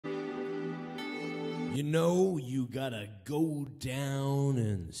You know, you gotta go down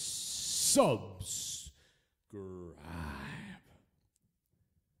and subscribe.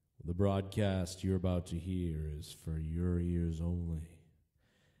 The broadcast you're about to hear is for your ears only,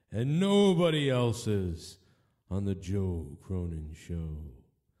 and nobody else's on the Joe Cronin Show.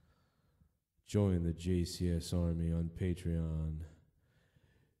 Join the JCS Army on Patreon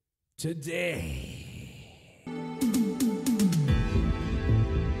today.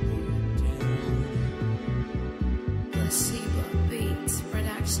 Placebo Beats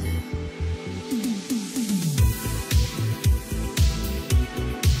Production.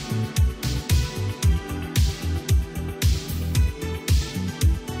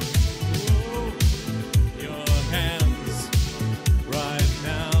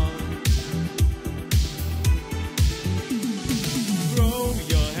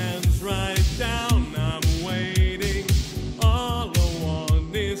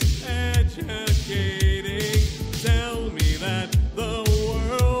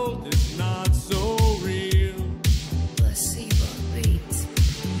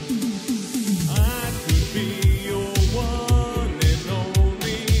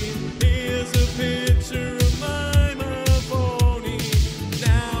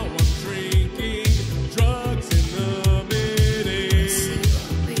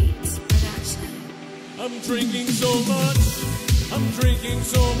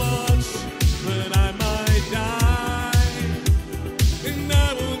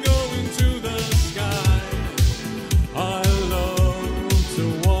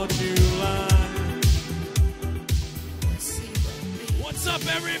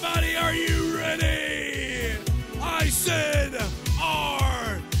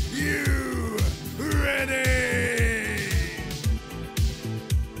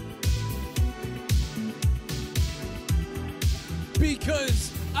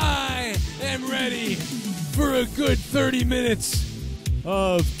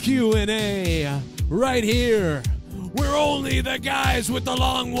 Of Q&A right here, where only the guys with the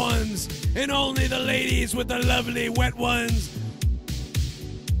long ones and only the ladies with the lovely wet ones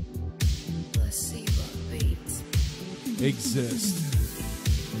exist.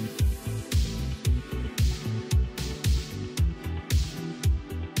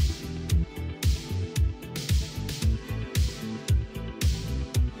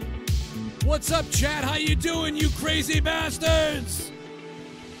 What's up, chat? How you doing, you crazy bastards?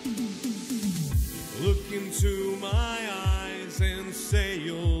 Look into my eyes and say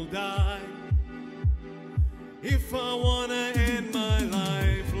you'll die. If I wanna end my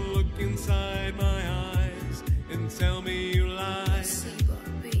life, look inside my eyes and tell me you lie.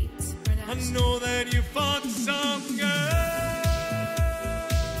 I know that you fucked some girl.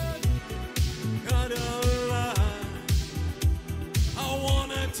 Gotta lie. I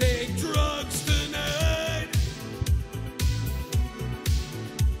wanna take drugs tonight.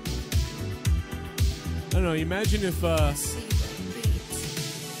 I don't know, imagine if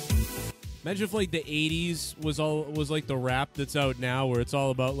like the 80s was like the rap that's out now, where it's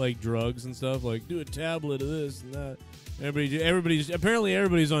all about like drugs and stuff, like do a tablet of this and that. Apparently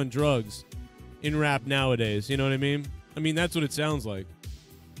everybody's on drugs in rap nowadays, you know what I mean? I mean, that's what it sounds like.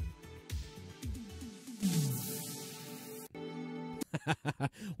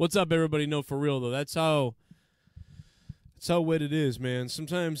 What's up, everybody? No, for real though, that's how wet it is, man.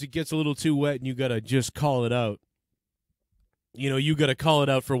 Sometimes it gets a little too wet and you gotta just call it out. You know, you gotta call it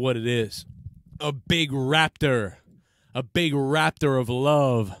out for what it is. A big raptor. A big raptor of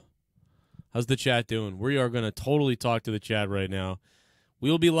love. How's the chat doing? We are gonna totally talk to the chat right now.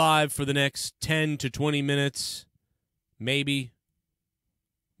 We'll be live for the next 10 to 20 minutes. Maybe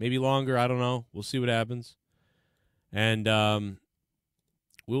longer, I don't know. We'll see what happens. And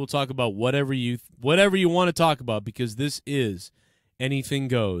we will talk about whatever you want to talk about, because this is Anything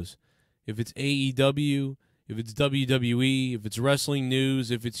Goes. If it's AEW, if it's WWE, if it's wrestling news,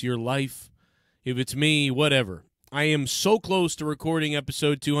 if it's your life, if it's me, whatever. I am so close to recording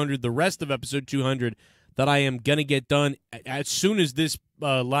episode 200, the rest of episode 200, that I am going to get done as soon as this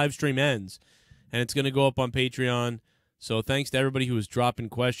live stream ends. And it's going to go up on Patreon. So thanks to everybody who was dropping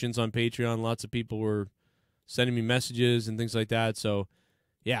questions on Patreon. Lots of people were sending me messages and things like that. So,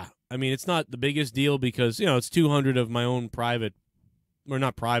 yeah, I mean, it's not the biggest deal because, you know, it's 200 of my own private, or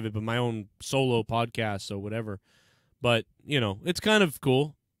not private, but my own solo podcast, so whatever. But, you know, it's kind of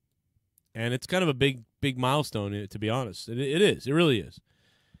cool. And it's kind of a big milestone, to be honest. It is. It really is.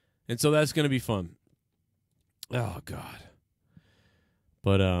 And so that's going to be fun. Oh, God.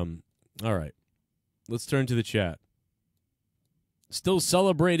 But, all right. Let's turn to the chat. Still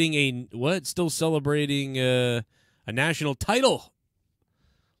celebrating a national title.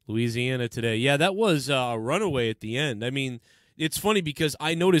 Louisiana today. Yeah, that was a runaway at the end. I mean, it's funny because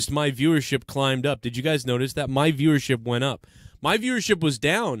I noticed my viewership climbed up. Did you guys notice that? My viewership went up. My viewership was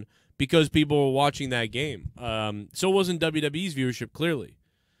down because people were watching that game. So wasn't WWE's viewership, clearly.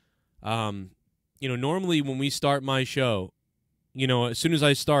 You know, normally when we start my show, you know, as soon as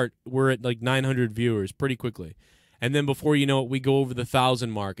I start, we're at like 900 viewers pretty quickly. And then before you know it, we go over the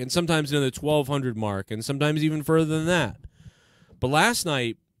 1,000 mark, and sometimes another 1,200 mark, and sometimes even further than that. But last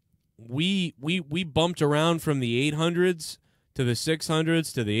night, we bumped around from the 800s to the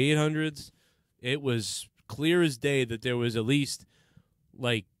 600s to the 800s. It was clear as day that there was at least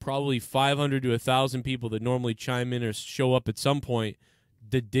like probably 500 to 1,000 people that normally chime in or show up at some point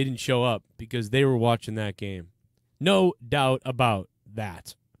that didn't show up because they were watching that game. No doubt about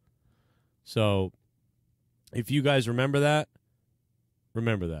that. So if you guys remember that,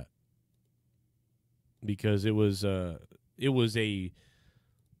 because it was a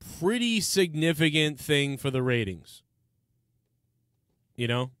pretty significant thing for the ratings. You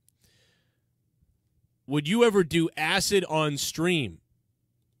know? Would you ever do acid on stream?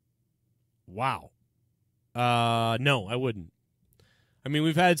 Wow. No, I wouldn't. I mean,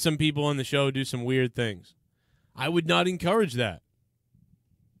 we've had some people on the show do some weird things. I would not encourage that.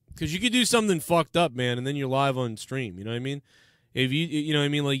 Because you could do something fucked up, man, and then you're live on stream. You know what I mean? If you know what I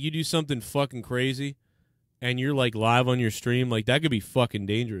mean? Like, you do something fucking crazy, and you're, like, live on your stream, like, that could be fucking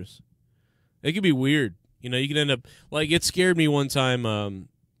dangerous. It could be weird. You know, you could end up, like, it scared me one time.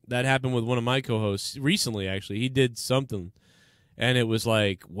 That happened with one of my co-hosts recently, actually. He did something, and it was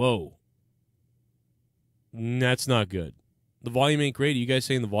like, whoa. That's not good. The volume ain't great. Are you guys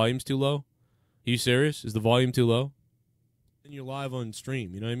saying the volume's too low? Are you serious? Is the volume too low? And you're live on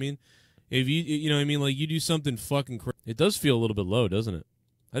stream, you know what I mean? If you know what I mean, like, you do something fucking crazy. It does feel a little bit low, doesn't it?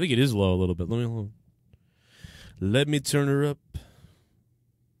 I think it is low a little bit. Let me turn her up.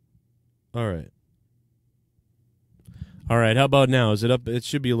 All right. All right, how about now? Is it up? It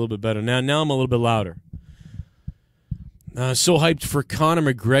should be a little bit better. Now I'm a little bit louder. So hyped for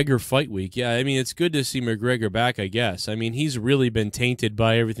Conor McGregor fight week. Yeah, I mean, it's good to see McGregor back, I guess. I mean, he's really been tainted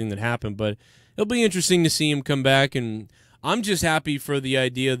by everything that happened, but it'll be interesting to see him come back, and I'm just happy for the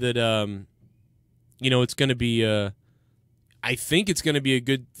idea that, you know, it's going to be, I think it's going to be a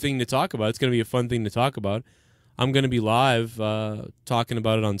good thing to talk about. It's going to be a fun thing to talk about. I'm going to be live talking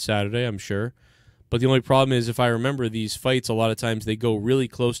about it on Saturday, I'm sure. But the only problem is, if I remember, these fights, a lot of times they go really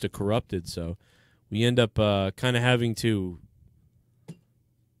close to corrupted, so we end up kind of having to,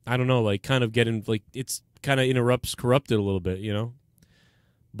 I don't know, like, kind of get in, like, it's kind of interrupts corrupted a little bit, you know?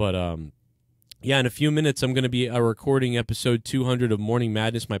 But, yeah, in a few minutes, I'm going to be recording episode 200 of Morning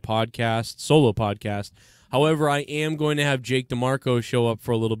Madness, my podcast, solo podcast. However, I am going to have Jake DeMarco show up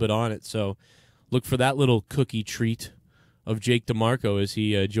for a little bit on it, so look for that little cookie treat of Jake DeMarco as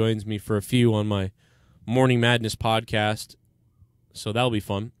he joins me for a few on my Morning Madness podcast. So that'll be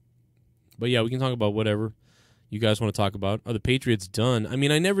fun. But yeah, we can talk about whatever you guys want to talk about. Are the Patriots done? I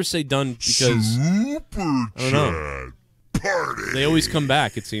mean, I never say done because, I don't know. Party. They always come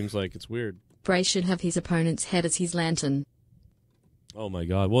back, it seems like. It's weird. Bray should have his opponent's head as his lantern. Oh, my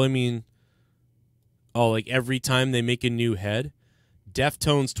God. Well, I mean, like every time they make a new head?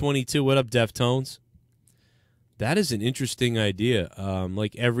 Deftones 22. What up, Deftones? That is an interesting idea.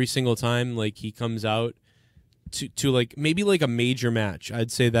 Like every single time, like he comes out to like maybe like a major match.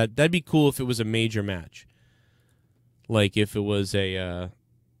 I'd say that'd be cool if it was a major match. Like if it was a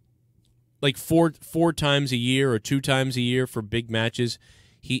like four times a year or 2 times a year for big matches,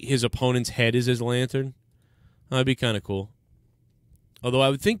 his opponent's head is his lantern. That'd be kind of cool. Although I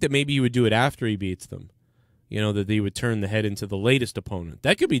would think that maybe he would do it after he beats them. You know, that he would turn the head into the latest opponent.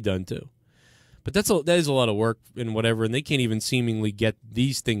 That could be done too. But that is a lot of work and whatever, and they can't even seemingly get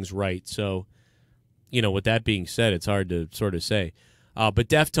these things right. So, you know, with that being said, it's hard to sort of say. But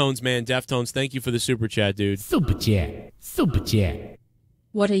Deftones, man, Deftones, thank you for the super chat, dude. Super chat. Super chat.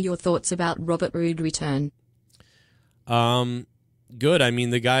 What are your thoughts about Robert Roode return? Good. I mean,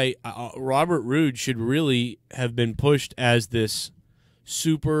 the guy, Robert Roode, should really have been pushed as this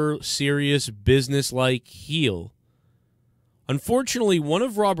super serious business-like heel. Unfortunately, one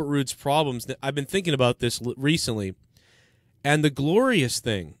of Robert Roode's problems, that I've been thinking about this recently, and the Glorious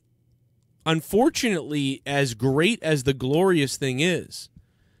thing, unfortunately, as great as the Glorious thing is,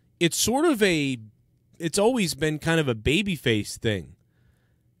 it's sort of it's always been kind of a babyface thing.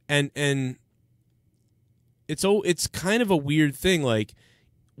 And it's kind of a weird thing, like,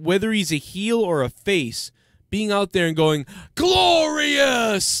 whether he's a heel or a face, being out there and going,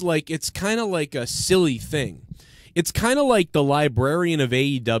 Glorious! Like, it's kind of like a silly thing. It's kind of like the librarian of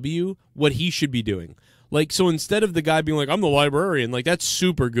AEW, what he should be doing. Like, so instead of the guy being like, I'm the librarian, like, that's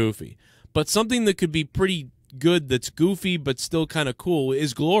super goofy. But something that could be pretty good that's goofy but still kind of cool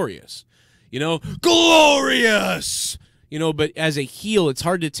is Glorious. You know, Glorious! You know, but as a heel, it's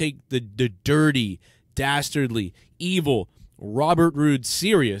hard to take the dirty, dastardly, evil Robert Roode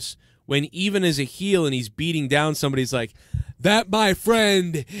serious when even as a heel and he's beating down somebody, he's like, that, my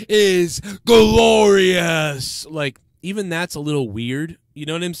friend, is glorious. Like, even that's a little weird. You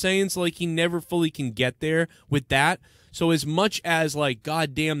know what I'm saying? So, like, he never fully can get there with that. So as much as, like,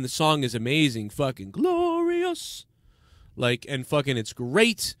 goddamn, the song is amazing, fucking glorious, like, and fucking it's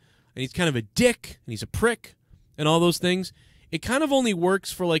great, and he's kind of a dick, and he's a prick, and all those things, it kind of only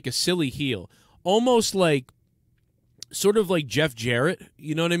works for, like, a silly heel. Almost like, sort of like Jeff Jarrett,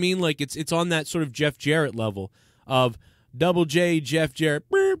 you know what I mean? Like, it's on that sort of Jeff Jarrett level of Double J, Jeff Jarrett,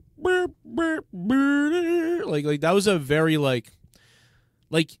 like that was a very, like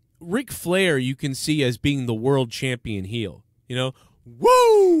Ric Flair you can see as being the world champion heel, you know?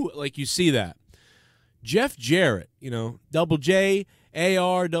 Woo! Like, you see that. Jeff Jarrett, you know, Double J,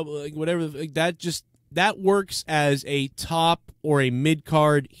 AR, double, like, whatever, like, that works as a top or a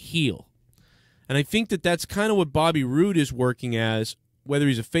mid-card heel. And I think that that's kind of what Bobby Roode is working as, whether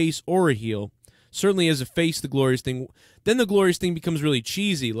he's a face or a heel. Certainly as a face, the Glorious thing. Then the Glorious thing becomes really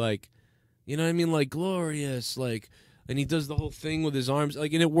cheesy, like, you know what I mean? Like, glorious, like, and he does the whole thing with his arms,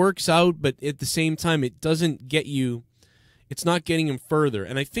 like, and it works out, but at the same time, it doesn't get you, it's not getting him further.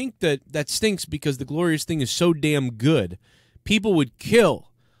 And I think that stinks because the Glorious thing is so damn good. People would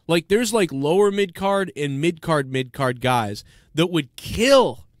kill. Like, there's, like, lower mid-card and mid-card guys that would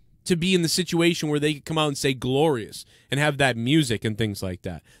kill to be in the situation where they could come out and say glorious and have that music and things like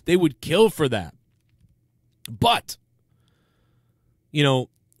that. They would kill for that. But, you know,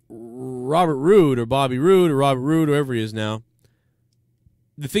 Robert Roode or Bobby Roode or Robert Roode, whoever he is now,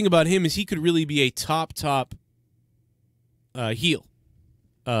 the thing about him is he could really be a top heel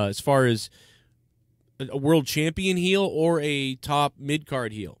as far as a world champion heel or a top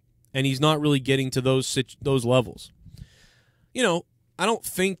mid-card heel. And he's not really getting to those levels. You know, I don't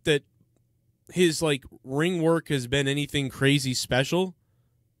think that his, like, ring work has been anything crazy special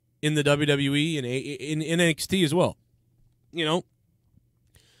in the WWE and in NXT as well. You know,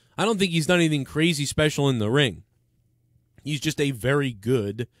 I don't think he's done anything crazy special in the ring. He's just a very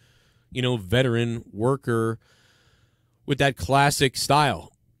good, you know, veteran worker with that classic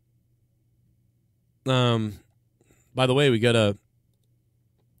style. By the way, we got a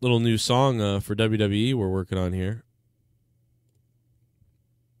little new song for WWE we're working on here.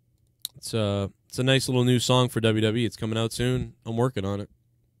 It's a nice little new song for WWE. It's coming out soon. I'm working on it.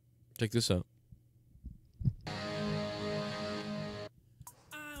 Check this out.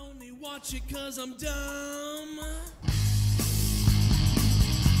 I only watch it 'cause I'm dumb.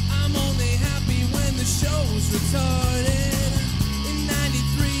 I'm only happy when the show's retarded. In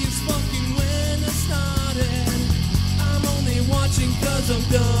 93 is fucking when I started. I'm only watching 'cause I'm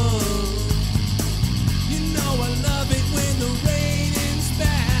dumb. You know I love it when the rating's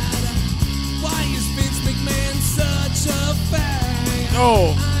bad. Why is Vince McMahon such a fag?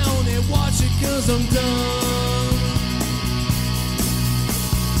 Oh. I only watch it 'cause I'm dumb.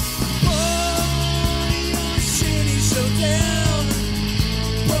 Boy, your city's so down.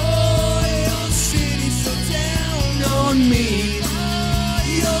 Boy, your city's so down on me.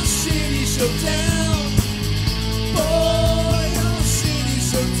 Your city's so down. Boy, your city's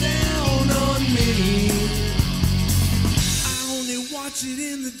so down on me. I only watch it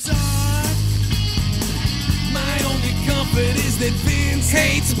in the dark. My only comfort is that Vince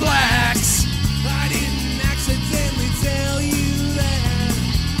hates blacks. I didn't accidentally tell you that.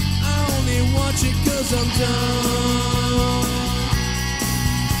 I only watch it 'cause I'm dumb.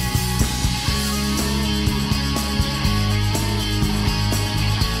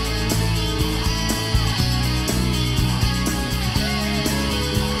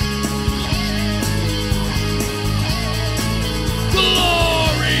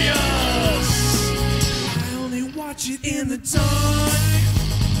 Watch it in the dark.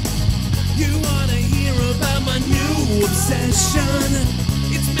 You wanna hear about my new obsession?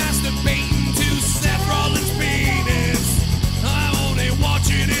 It's masturbating to Seth Rollins' penis. I only watch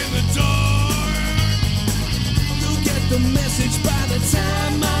it in the dark. You'll get the message by the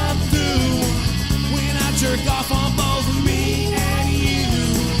time I'm through. When I jerk off on both me and you,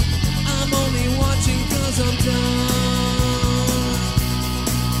 I'm only watching 'cause I'm done.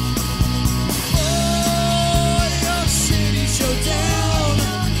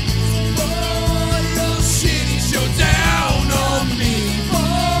 Down. Boy, your city show down on me.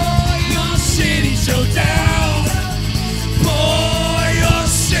 Boy, your city show down. Boy, your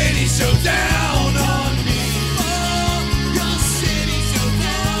city show down on me.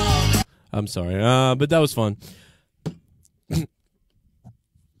 I'm sorry, but that was fun.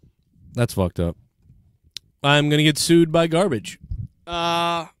 That's fucked up. I'm gonna get sued by garbage.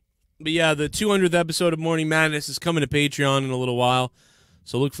 But yeah, the 200th episode of Morning Madness is coming to Patreon in a little while,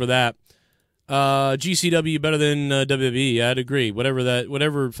 so look for that. GCW better than WWE. I'd agree.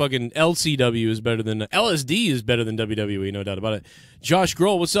 Whatever fucking LCW is better than LSD is better than WWE. No doubt about it. Josh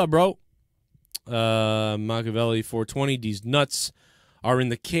Grohl, what's up, bro? Machiavelli 420. These nuts are in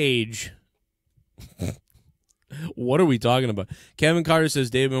the cage. What are we talking about? Kevin Carter says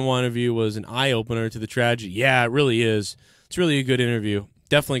David Benoit interview was an eye opener to the tragedy. Yeah, it really is. It's really a good interview.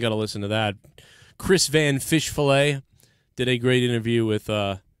 Definitely got to listen to that. Chris Van Fishfillet did a great interview with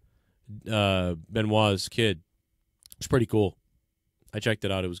Benoit's kid. It's pretty cool. I checked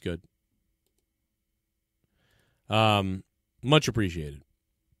it out. It was good. Much appreciated.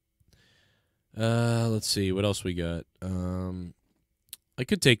 Let's see what else we got. I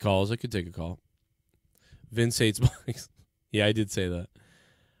could take calls. I could take a call. Vince hates bikes. Yeah, I did say that.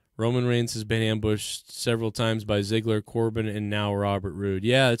 Roman Reigns has been ambushed several times by Ziggler, Corbin, and now Robert Roode.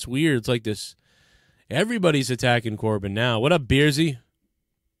 Yeah, it's weird. It's like this. Everybody's attacking Corbin now. What up, Beersy?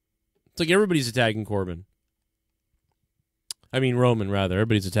 It's like everybody's attacking Corbin. I mean, Roman, rather.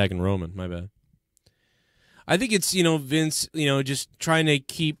 Everybody's attacking Roman. My bad. I think it's, Vince, just trying to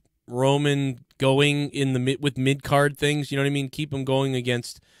keep Roman going with mid-card things. You know what I mean? Keep him going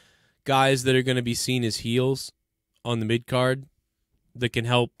against guys that are going to be seen as heels on the mid-card that can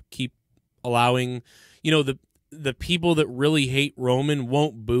help keep allowing, the people that really hate Roman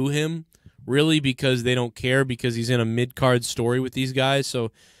won't boo him really because they don't care because he's in a mid-card story with these guys.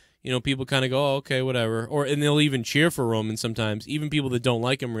 So, people kind of go, oh, okay, whatever. And they'll even cheer for Roman sometimes, even people that don't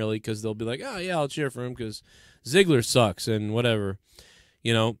like him really, because they'll be like, oh, yeah, I'll cheer for him because Ziggler sucks and whatever,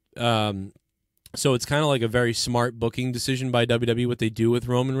 So it's kind of like a very smart booking decision by WWE what they do with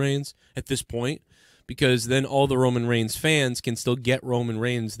Roman Reigns at this point, because then all the Roman Reigns fans can still get Roman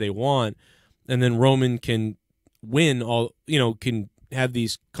Reigns they want, and then Roman can win can have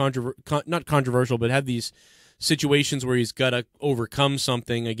these not controversial, but have these situations where he's got to overcome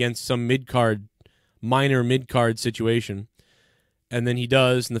something against some minor mid-card situation, and then he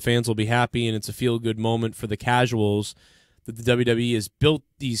does, and the fans will be happy, and it's a feel-good moment for the casuals that the WWE has built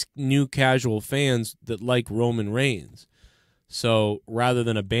these new casual fans that like Roman Reigns. So rather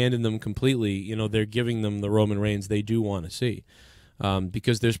than abandon them completely, they're giving them the Roman Reigns they do want to see.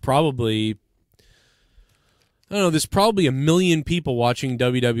 Because there's probably, there's probably 1 million people watching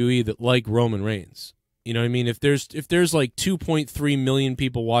WWE that like Roman Reigns. You know what I mean? If there's like 2.3 million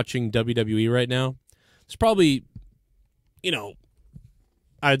people watching WWE right now, it's probably,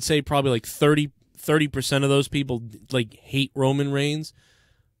 I'd say probably like 30% of those people like hate Roman Reigns.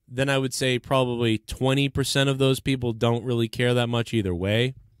 Then I would say probably 20% of those people don't really care that much either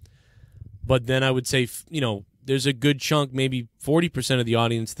way. But then I would say, there's a good chunk, maybe 40% of the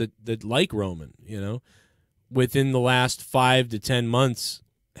audience that like Roman, Within the last 5 to 10 months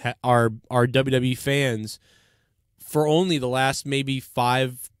are WWE fans for only the last maybe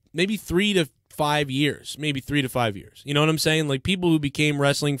 3 to 5 years. You know what I'm saying? Like people who became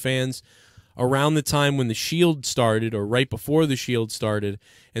wrestling fans around the time when the Shield started or right before the Shield started,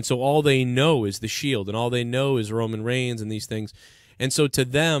 and so all they know is the Shield and all they know is Roman Reigns and these things, and so to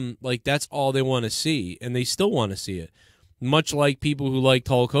them, like, that's all they want to see, and they still want to see it, much like people who liked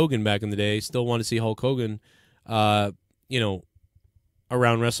Hulk Hogan back in the day still want to see Hulk Hogan around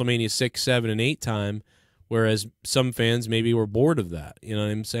WrestleMania 6, 7, and 8 time, whereas some fans maybe were bored of that. You know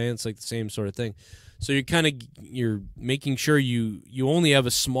what I'm saying? It's like the same sort of thing. So you're making sure you only have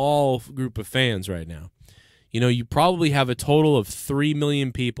a small group of fans right now. You probably have a total of 3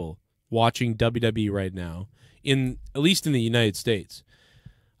 million people watching WWE right now, at least in the United States.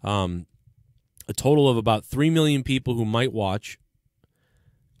 A total of about 3 million people who might watch,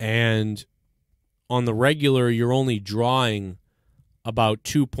 and on the regular, you're only drawing about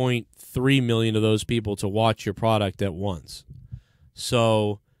 2.3 million of those people to watch your product at once.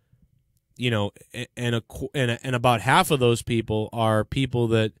 So, and about half of those people are people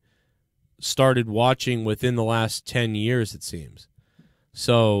that started watching within the last 10 years, it seems.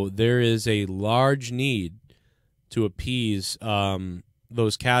 So there is a large need to appease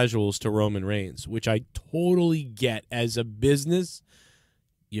those casuals to Roman Reigns, which I totally get. As a business,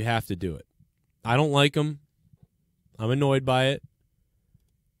 you have to do it. I don't like him. I'm annoyed by it.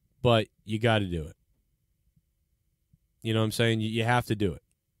 But you got to do it. You know what I'm saying? You have to do it.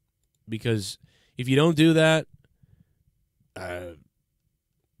 Because if you don't do that, you're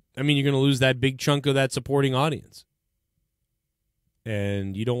going to lose that big chunk of that supporting audience.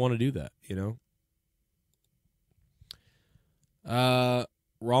 And you don't want to do that,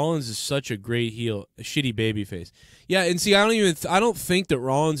 Rollins is such a great heel, a shitty babyface. Yeah, and see, I don't think that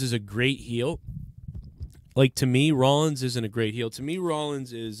Rollins is a great heel. Like, to me, Rollins isn't a great heel. To me,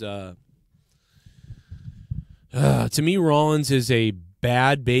 Rollins is a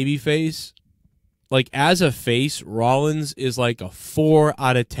bad babyface. Like, as a face, Rollins is like a 4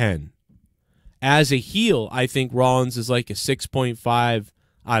 out of 10. As a heel, I think Rollins is like a 6.5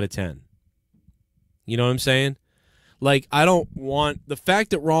 out of 10. You know what I'm saying? Like, I don't want the fact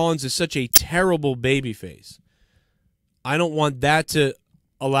that Rollins is such a terrible babyface. I don't want that to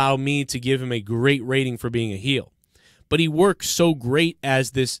allow me to give him a great rating for being a heel. But he works so great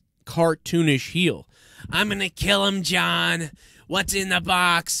as this cartoonish heel. I'm going to kill him, John. What's in the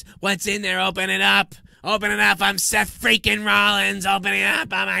box? What's in there? Open it up. Open it up. I'm Seth freaking Rollins. Open it up.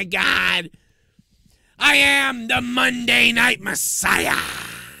 Oh, my God. I am the Monday Night Messiah.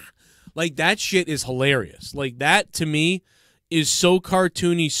 Like, that shit is hilarious. Like, that, to me, is so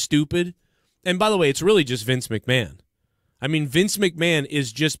cartoony stupid. And, by the way, it's really just Vince McMahon. I mean, Vince McMahon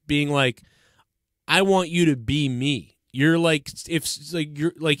is just being like, I want you to be me. You're like,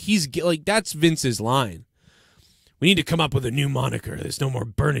 that's Vince's line. We need to come up with a new moniker. There's no more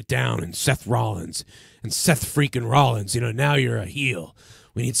Burn It Down and Seth Rollins and Seth freaking Rollins. You know, now you're a heel.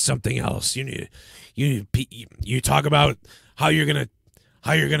 We need something else. You talk about how you're gonna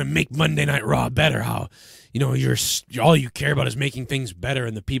make Monday Night Raw better. How, you know, all you care about is making things better,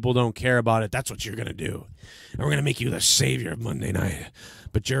 and the people don't care about it. That's what you're gonna do, and we're gonna make you the savior of Monday Night.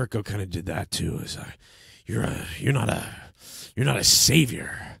 But Jericho kind of did that too. You're not a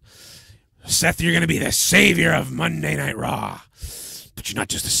savior, Seth. You're gonna be the savior of Monday Night Raw, but you're not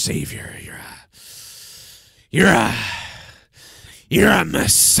just a savior. You're a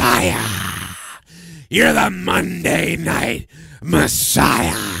messiah. You're the Monday Night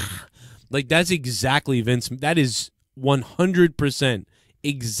Messiah. Like, that's exactly Vince. That is 100%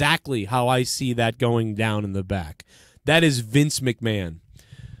 exactly how I see that going down in the back. That is Vince McMahon.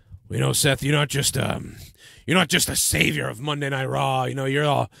 You know, Seth, you're not just a savior of Monday Night Raw. You know, you're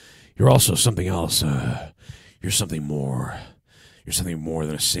also something else. You're something more. You're something more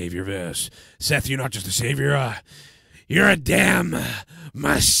than a savior of this. Seth, you're not just a savior. You're a damn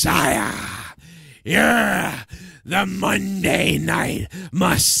messiah. You're the Monday Night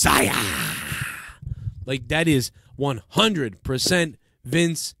Messiah. Like, that is 100%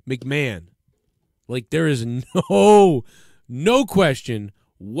 Vince McMahon. Like, there is no question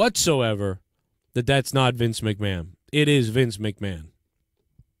whatsoever that that's not Vince McMahon. It is Vince McMahon.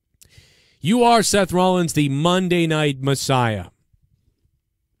 You are, Seth Rollins, the Monday Night Messiah.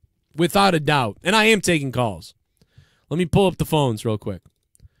 Without a doubt. And I am taking calls. Let me pull up the phones real quick.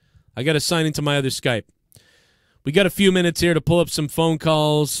 I got to sign into my other Skype. We got a few minutes here to pull up some phone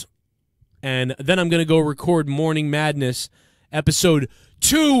calls, and then I'm going to go record Morning Madness episode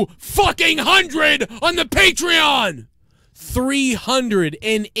 200 on the Patreon.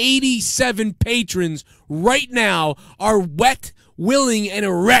 387 patrons right now are wet, willing, and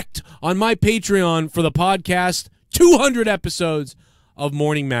erect on my Patreon for the podcast. 200 episodes of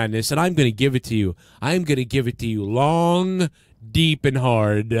Morning Madness, and I'm going to give it to you. I'm going to give it to you long, deep, and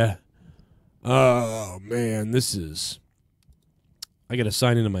hard. Oh, man, I got to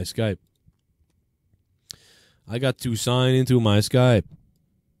sign into my Skype. I got to sign into my Skype.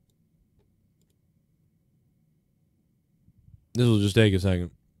 This will just take a second.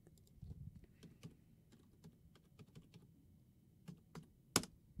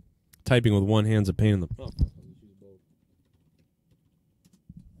 Typing with one hand's a pain in the... Oh.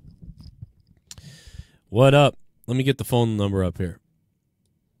 What up? Let me get the phone number up here.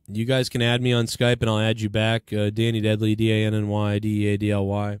 You guys can add me on Skype, and I'll add you back. Danny Deadly, DANNY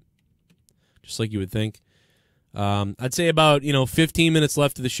DEADLY, just like you would think. I'd say about 15 minutes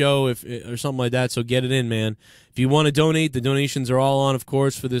left of the show, or something like that. So get it in, man. If you want to donate, the donations are all on, of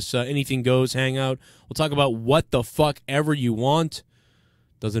course, for this Anything Goes hangout. We'll talk about what the fuck ever you want.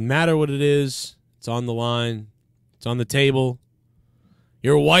 Doesn't matter what it is. It's on the line. It's on the table.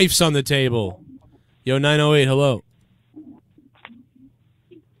 Your wife's on the table. Yo, 908, hello.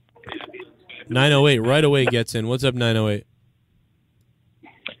 908 right away gets in. What's up, 908?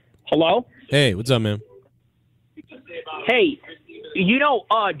 Hello? Hey, what's up, man? Hey, Joe,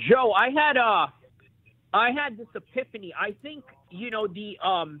 I had this epiphany. I think, the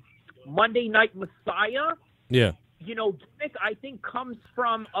Monday Night Messiah, yeah, gimmick, I think comes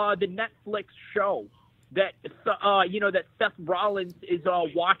from the Netflix show that that Seth Rollins is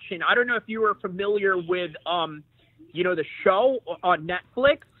watching. I don't know if you were familiar with the show on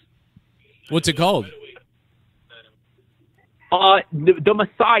Netflix. What's it called? The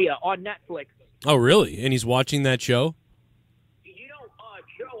Messiah on Netflix. Oh, really? And he's watching that show?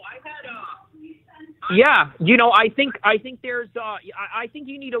 Yeah, I think there's I think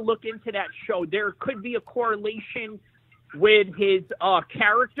you need to look into that show. There could be a correlation with his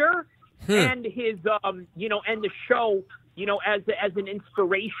character and his and the show, as an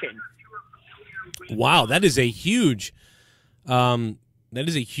inspiration. Wow, that is a huge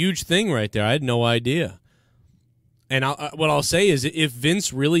thing right there. I had no idea. And what I'll say is, if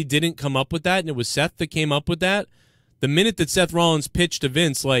Vince really didn't come up with that, and it was Seth that came up with that, the minute that Seth Rollins pitched to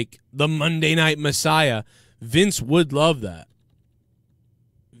Vince, like, the Monday Night Messiah, Vince would love that.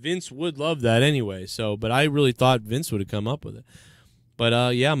 Vince would love that anyway. So, but I really thought Vince would have come up with it.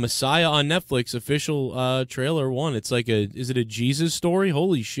 But, yeah, Messiah on Netflix, official trailer 1. It's like is it a Jesus story?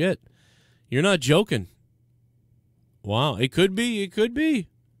 Holy shit. You're not joking. Wow. It could be. It could be.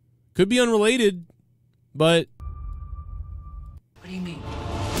 Could be unrelated, but... What do you mean?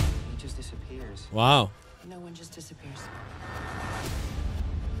 He just disappears. Wow. No one just disappears.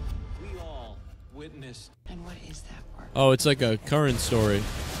 We all witnessed. And what is that word? Oh, it's like a current story.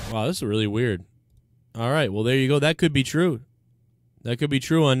 Wow, this is really weird. All right, well, there you go. That could be true. That could be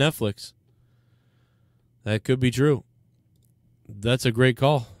true on Netflix. That could be true. That's a great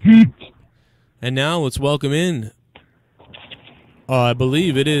call. And now let's welcome in. I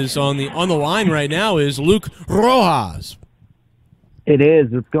believe it is on the line right now is Luke Rojas. It is.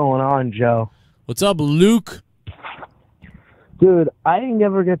 What's going on, Joe? What's up, Luke? Dude, I didn't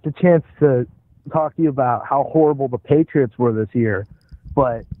ever get the chance to talk to you about how horrible the Patriots were this year.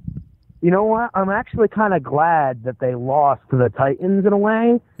 But you know what? I'm actually kind of glad that they lost to the Titans in a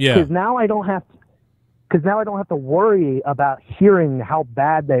way. Yeah. Because now I don't have to worry about hearing how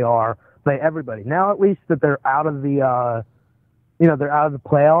bad they are by everybody. Now at least that they're out of the they're out of the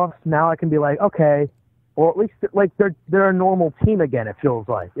playoffs. Now I can be like, okay, well, at least like they're a normal team again. It feels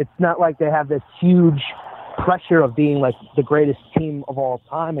like it's not like they have this huge pressure of being like the greatest team of all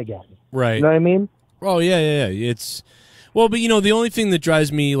time again. Right. You know what I mean? Oh yeah. It's but the only thing that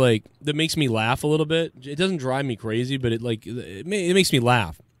drives me that makes me laugh a little bit. It doesn't drive me crazy, but it makes me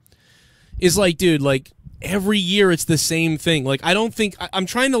laugh. Is dude, every year it's the same thing. I don't think I'm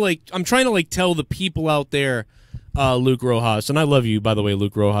trying to tell the people out there. Luke Rojas, and I love you, by the way,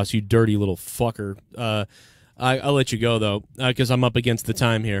 Luke Rojas, you dirty little fucker. I'll let you go, though, because I'm up against the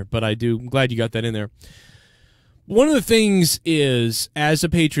time here, but I'm glad you got that in there. One of the things is, as a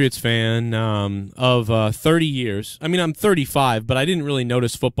Patriots fan of 30 years, I mean, I'm 35, but I didn't really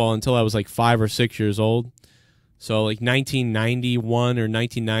notice football until I was 5 or 6 years old, so 1991 or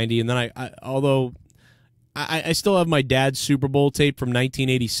 1990, and then although I still have my dad's Super Bowl tape from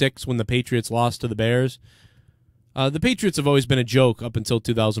 1986 when the Patriots lost to the Bears. The Patriots have always been a joke up until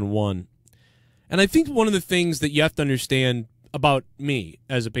 2001. And I think one of the things that you have to understand about me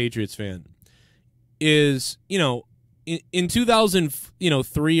as a Patriots fan is, in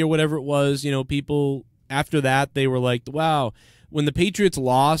 2003 or whatever it was, people after that, they were like, wow, when the Patriots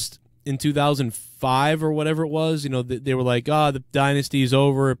lost in 2005 or whatever it was, they were like, the dynasty's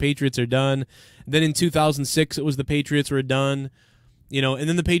over, Patriots are done. And then in 2006, it was the Patriots were done, and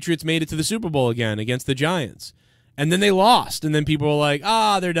then the Patriots made it to the Super Bowl again against the Giants. And then they lost, and then people were like,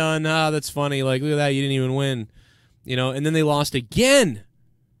 they're done. That's funny. Look at that. You didn't even win. And then they lost again.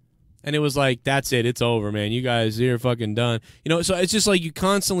 And it was like, that's it. It's over, man. You guys, you're fucking done. So it's just you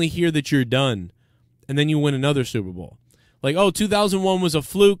constantly hear that you're done, and then you win another Super Bowl. 2001 was a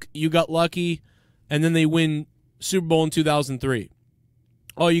fluke. You got lucky, and then they win Super Bowl in 2003.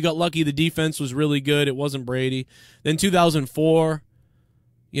 Oh, you got lucky. The defense was really good. It wasn't Brady. Then 2004.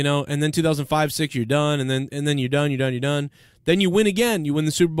 And then 2005, 6, you're done, and then you're done. Then you win again. You win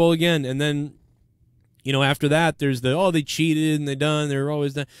the Super Bowl again, and then, after that, there's they cheated and they're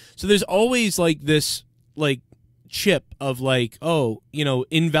always done. So there's always this chip of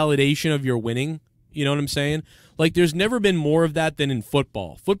invalidation of your winning. You know what I'm saying? There's never been more of that than in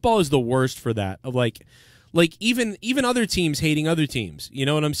football. Football is the worst for that. Of even other teams hating other teams. You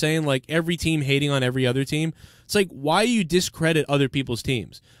know what I'm saying? Every team hating on every other team. It's why do you discredit other people's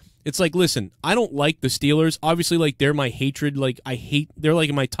teams? It's listen, I don't like the Steelers. Obviously, they're my hatred. They're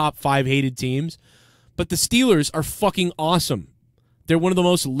in my top 5 hated teams. But the Steelers are fucking awesome. They're one of the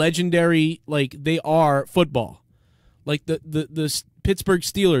most legendary, they are football. The Pittsburgh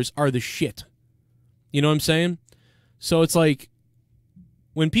Steelers are the shit. You know what I'm saying? So it's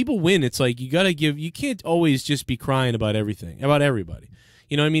when people win, it's you got to you can't always just be crying about everything, about everybody.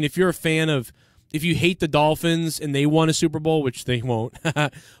 You know what I mean? If you're a fan of, if you hate the Dolphins and they won a Super Bowl, which they won't,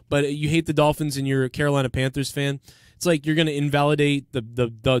 but you hate the Dolphins and you're a Carolina Panthers fan, It's like you're going to invalidate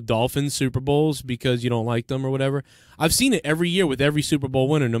the Dolphins Super Bowls because you don't like them or whatever. I've seen it every year with every Super Bowl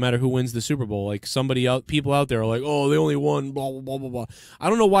winner, no matter who wins the Super Bowl. Like people out there are like, oh, they only won, blah, blah, blah, blah, blah. I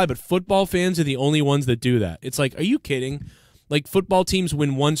don't know why, but football fans are the only ones that do that. It's like, are you kidding? Like, football teams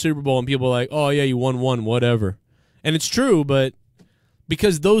win one Super Bowl and people are like, oh, yeah, you won one, whatever. And it's true, but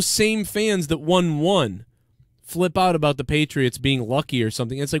because those same fans that won one flip out about the Patriots being lucky or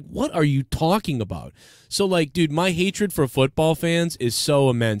something. It's like, what are you talking about? So, like, dude, my hatred for football fans is so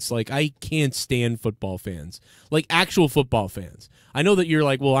immense. Like, I can't stand football fans. Like, actual football fans. I know that you're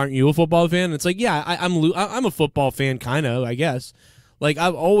like, well, aren't you a football fan? And it's like, yeah, I'm a football fan, kind of, I guess. Like,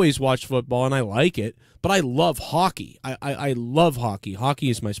 I've always watched football, and I like it, but I love hockey. I love hockey. Hockey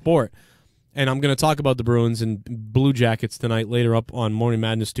is my sport. And I'm going to talk about the Bruins and Blue Jackets tonight, later up on Morning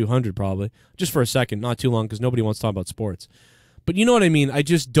Madness 200 probably. Just for a second, not too long, because nobody wants to talk about sports. But you know what I mean? I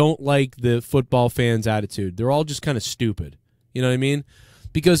just don't like the football fans' attitude. They're all just kind of stupid. You know what I mean?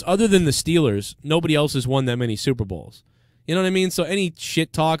 Because other than the Steelers, nobody else has won that many Super Bowls. You know what I mean? So any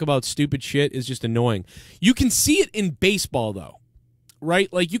shit talk about stupid shit is just annoying. You can see it in baseball, though, right?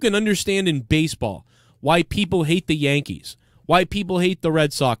 Like, you can understand in baseball why people hate the Yankees. Why people hate the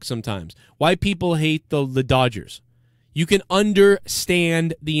Red Sox sometimes. Why people hate the Dodgers. You can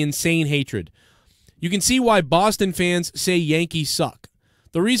understand the insane hatred. You can see why Boston fans say Yankees suck.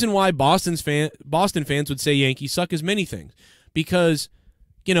 The reason why Boston fans would say Yankees suck is many things. Because,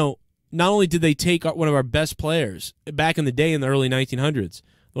 you know, not only did they take one of our best players back in the day in the early 1900s,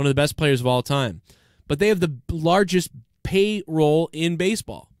 one of the best players of all time, but they have the largest payroll in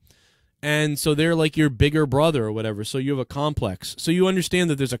baseball. And so they're like your bigger brother or whatever, so you have a complex. So you understand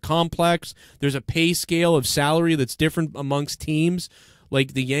that there's a complex, there's a pay scale of salary that's different amongst teams.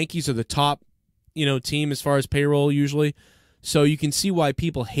 Like the Yankees are the top, you know, team as far as payroll usually. So you can see why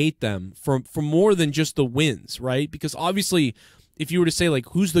people hate them for more than just the wins, right? Because obviously, if you were to say, like,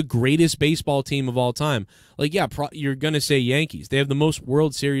 who's the greatest baseball team of all time? Like, yeah, you're going to say Yankees. They have the most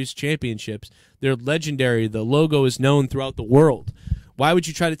World Series championships. They're legendary. The logo is known throughout the world. Why would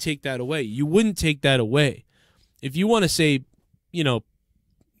you try to take that away? You wouldn't take that away. If you want to say, you know,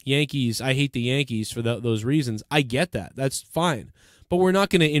 Yankees, I hate the Yankees for those reasons, I get that. That's fine. But we're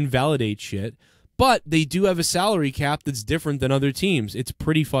not going to invalidate shit. But they do have a salary cap that's different than other teams. It's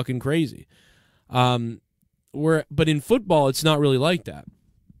pretty fucking crazy. But in football, it's not really like that.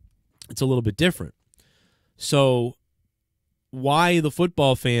 It's a little bit different. So why the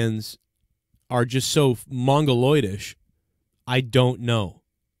football fans are just so mongoloidish, I don't know.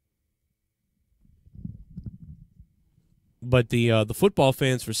 But the football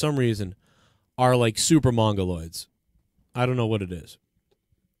fans, for some reason, are like super mongoloids. I don't know what it is.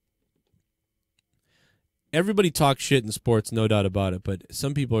 Everybody talks shit in sports, no doubt about it, but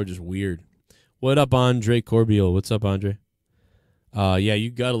some people are just weird. What up, Andre Corbeil? What's up, Andre? Yeah,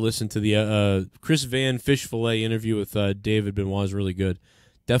 you got to listen to the Chris Van Fish Fillet interview with David Benoit is really good.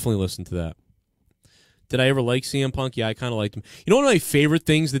 Definitely listen to that. Did I ever like CM Punk? Yeah, I kind of liked him. You know one of my favorite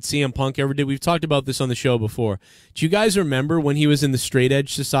things that CM Punk ever did? We've talked about this on the show before. Do you guys remember when he was in the Straight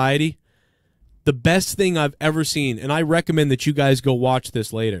Edge Society? The best thing I've ever seen, and I recommend that you guys go watch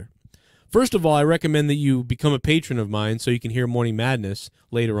this later. First of all, I recommend that you become a patron of mine so you can hear Morning Madness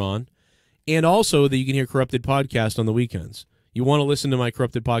later on, and also that you can hear Corrupted Podcast on the weekends. You want to listen to my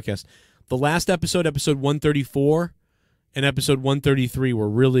Corrupted Podcast. The last episode, episode 134, and episode 133 were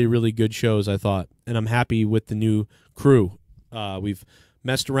really, really good shows, I thought, and I'm happy with the new crew. We've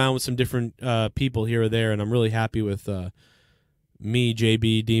messed around with some different people here or there, and I'm really happy with me,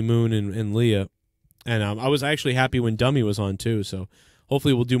 JB, DMOON, and Leah. And I was actually happy when Dummy was on, too, so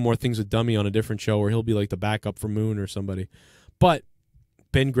hopefully we'll do more things with Dummy on a different show where he'll be like the backup for Moon or somebody. But,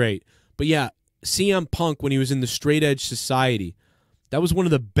 been great. But yeah, CM Punk, when he was in the Straight Edge Society, that was one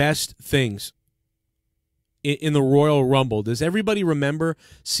of the best things in the Royal Rumble. Does everybody remember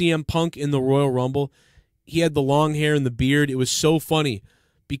CM Punk in the Royal Rumble? He had the long hair and the beard. It was so funny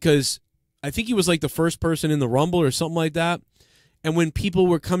because I think he was like the first person in the Rumble or something like that. And when people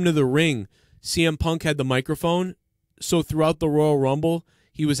were coming to the ring, CM Punk had the microphone. So throughout the Royal Rumble,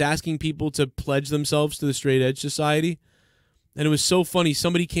 he was asking people to pledge themselves to the Straight Edge Society. And it was so funny.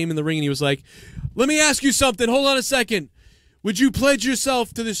 Somebody came in the ring and he was like, let me ask you something. Hold on a second. Would you pledge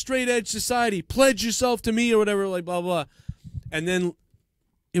yourself to the Straight Edge Society? Pledge yourself to me or whatever, like blah, blah. And then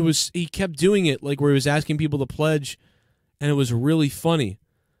he kept doing it like where he was asking people to pledge, and it was really funny.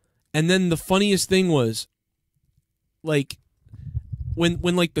 And then the funniest thing was, like, when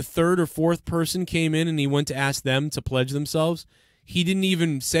like the third or fourth person came in and he went to ask them to pledge themselves, he didn't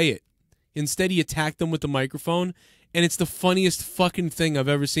even say it. Instead, he attacked them with the microphone, and it's the funniest fucking thing I've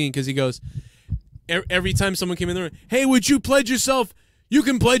ever seen because he goes, every time someone came in there, hey, would you pledge yourself? You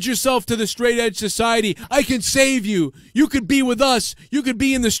can pledge yourself to the Straight Edge Society. I can save you. You could be with us. You could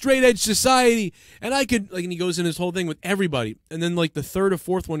be in the Straight Edge Society. And I could, like, and he goes in his whole thing with everybody. And then, like, the third or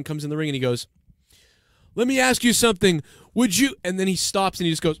fourth one comes in the ring and he goes, let me ask you something. Would you, and then he stops and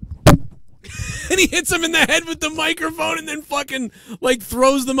he just goes, and he hits him in the head with the microphone and then fucking, like,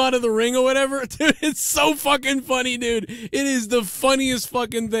 throws them out of the ring or whatever. Dude, it's so fucking funny, dude. It is the funniest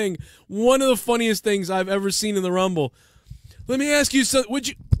fucking thing. One of the funniest things I've ever seen in the Rumble. Let me ask you something. Would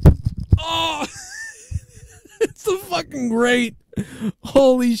you... Oh! It's so fucking great.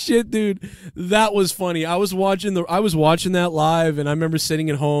 Holy shit, dude. That was funny. I was watching that live, and I remember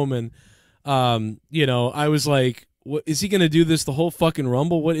sitting at home, and, you know, I was like, what, is he going to do this the whole fucking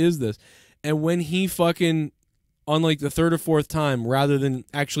Rumble? What is this? And when he fucking, on like the third or fourth time, rather than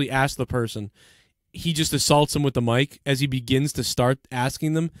actually ask the person, he just assaults him with the mic as he begins to start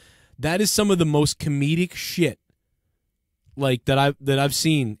asking them. That is some of the most comedic shit, like, that I've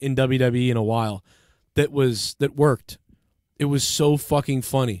seen in WWE in a while. That worked. It was so fucking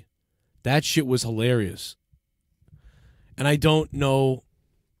funny. That shit was hilarious. And I don't know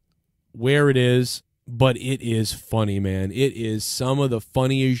where it is, but it is funny, man. It is some of the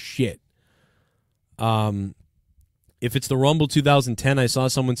funniest shit. If it's the Rumble 2010, I saw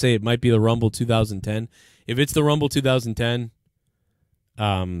someone say it might be the Rumble 2010. If it's the Rumble 2010,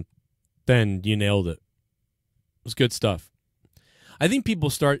 then you nailed it. It was good stuff. I think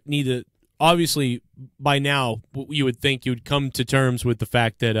people need to, obviously, by now, you would think you would come to terms with the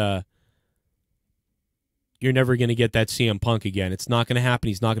fact that you're never going to get that CM Punk again. It's not going to happen.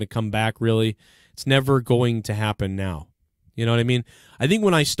 He's not going to come back, really. It's never going to happen now. You know what I mean? I think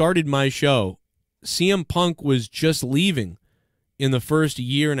when I started my show, CM Punk was just leaving in the first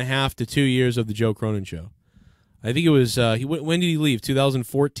year and a half to 2 years of the Joe Cronin show. I think it was, when did he leave?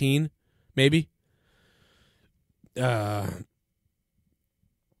 2014, maybe? It's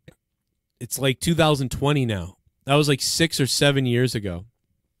like 2020 now. That was like 6 or 7 years ago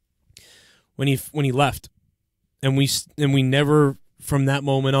when he left. And we never, from that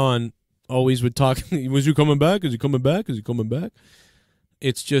moment on, always would talk, was he coming back? Is he coming back? Is he coming back?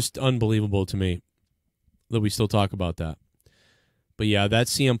 It's just unbelievable to me that we still talk about that. But yeah, that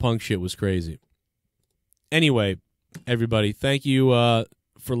CM Punk shit was crazy. Anyway, everybody, thank you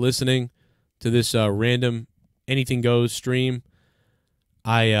for listening to this random Anything Goes stream.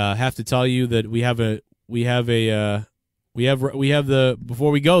 I have to tell you that we have the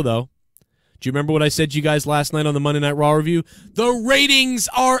before we go though. Do you remember what I said to you guys last night on the Monday Night Raw review? The ratings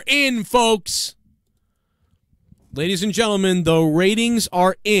are in, folks. Ladies and gentlemen, the ratings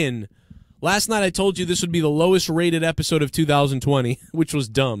are in. Last night I told you this would be the lowest rated episode of 2020, which was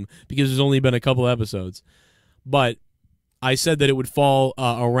dumb because there's only been a couple episodes. But I said that it would fall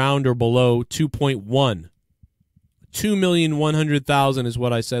around or below 2.1. 2,100,000 is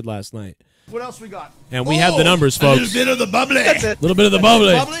what I said last night. What else we got? And we have the numbers, folks. A little bit of the bubbly. That's it. A little bit of the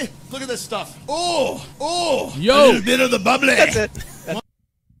bubbly. Bubbly? Look at this stuff. Oh. Yo. A little bit of the bubbly. That's it.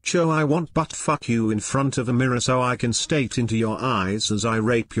 Joe, I want butt fuck you in front of a mirror so I can state into your eyes as I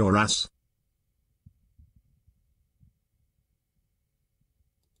rape your ass.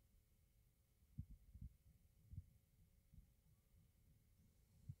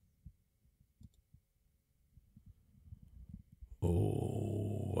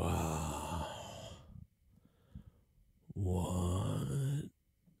 Oh, wow. What?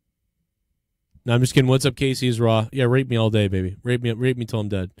 No, I'm just kidding. What's up, Casey is Raw? Yeah, rape me all day, baby. Rape me till I'm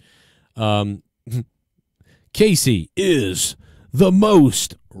dead. Casey is the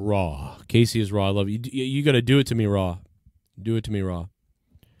most Raw. Casey is Raw. I love you. You got to do it to me, Raw. Do it to me, Raw.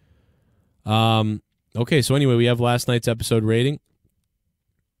 Okay, so anyway, we have last night's episode rating.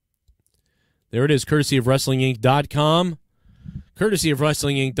 There it is, courtesy of WrestlingInc.com. Courtesy of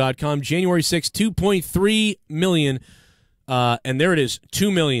WrestlingInc.com. January 6th, 2.3 million. And there it is,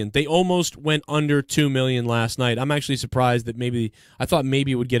 2 million. They almost went under 2 million last night. I'm actually surprised that I thought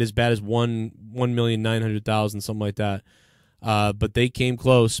maybe it would get as bad as 1,900,000, something like that. But they came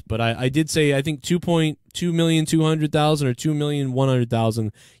close. But I did say, I think 2,200,000 or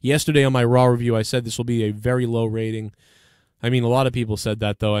 2,100,000. Yesterday on my Raw review, I said this will be a very low rating. I mean, a lot of people said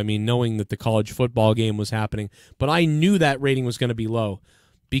that, though. I mean, knowing that the college football game was happening. But I knew that rating was going to be low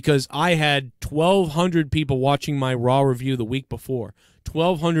because I had 1,200 people watching my Raw review the week before.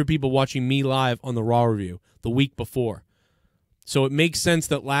 1,200 people watching me live on the Raw review the week before. So it makes sense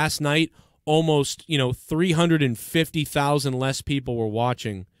that last night, almost 350,000 less people were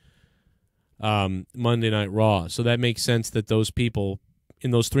watching Monday Night Raw. So that makes sense that those people, in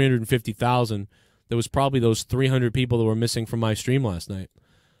those 350,000, there was probably those 300 people that were missing from my stream last night.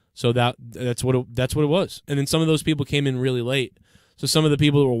 So that's what it was. And then some of those people came in really late. So some of the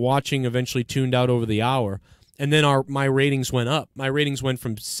people that were watching eventually tuned out over the hour. And then my ratings went up. My ratings went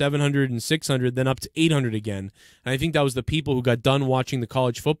from 700 and 600, then up to 800 again. And I think that was the people who got done watching the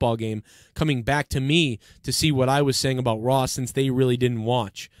college football game coming back to me to see what I was saying about Raw, since they really didn't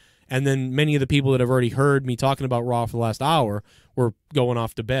watch. And then many of the people that have already heard me talking about Raw for the last hour were going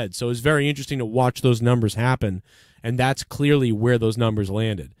off to bed. So it was very interesting to watch those numbers happen. And that's clearly where those numbers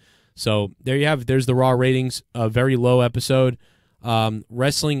landed. So there you have it. There's the Raw ratings, a very low episode.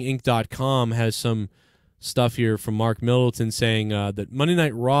 WrestlingInc.com has some stuff here from Mark Middleton saying that Monday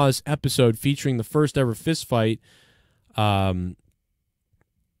Night Raw's episode featuring the first ever fist fight,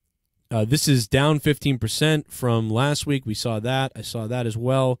 this is down 15% from last week. We saw that. I saw that as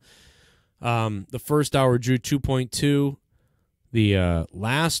well. The first hour drew 2.2. The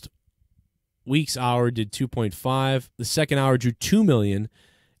last week's hour did 2.5. The second hour drew 2 million.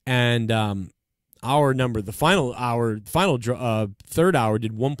 And our number, the final hour, third hour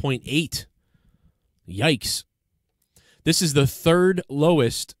did 1.8. Yikes. This is the third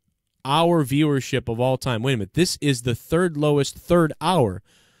lowest hour viewership of all time. Wait a minute. This is the third lowest third hour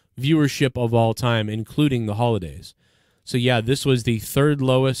viewership of all time, including the holidays. So, yeah, this was the third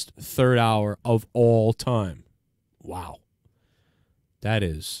lowest third hour of all time. Wow. That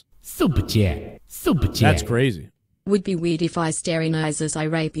is... Super chat. Super chat. That's crazy. Would be weird if I stare in eyes as I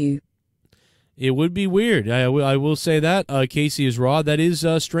rape you. It would be weird. I will say that. Casey is Raw. That is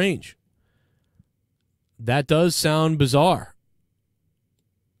strange. That does sound bizarre.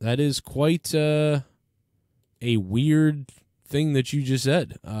 That is quite a weird thing that you just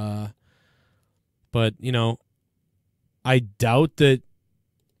said. But, you know, I doubt that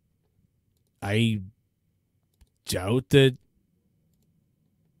I don't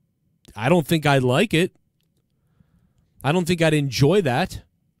think I'd like it. I don't think I'd enjoy that.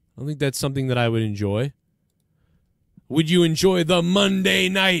 I don't think that's something that I would enjoy. Would you enjoy the Monday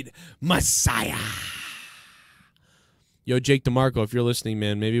Night Messiah? Yo, Jake DeMarco, if you're listening,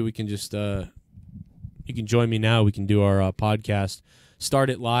 man, maybe we can just, you can join me now. We can do our podcast, start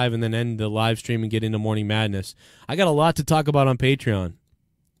it live, and then end the live stream and get into Morning Madness. I got a lot to talk about on Patreon,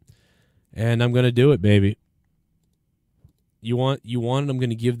 and I'm going to do it, baby. You want it? I'm going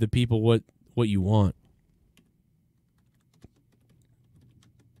to give the people what you want.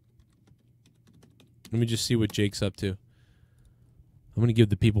 Let me just see what Jake's up to. I'm going to give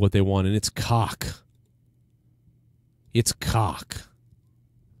the people what they want, and it's cock. It's cock.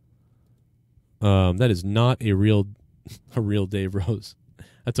 That is not a real Dave Rose.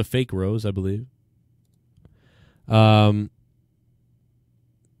 That's a fake Rose, I believe. If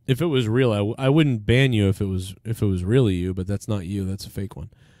it was real, I wouldn't ban you if it was really you, but that's not you. That's a fake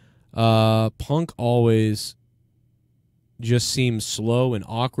one. Punk always just seems slow and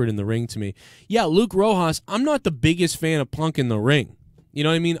awkward in the ring to me. Yeah, Luke Rojas, I'm not the biggest fan of Punk in the ring. You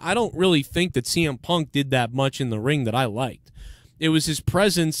know what I mean? I don't really think that CM Punk did that much in the ring that I liked. It was his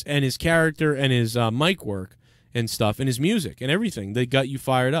presence and his character and his mic work and stuff and his music and everything that got you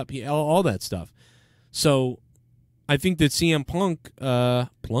fired up. All that stuff. So I think that CM Punk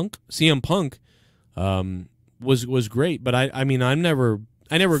was great, but I mean I never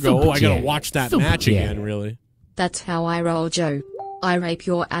go, I gotta watch that match again, really. That's how I roll, Joe. I rape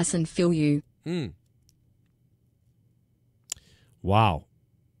your ass and fill you. Wow.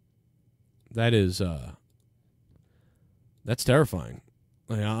 That is that's terrifying.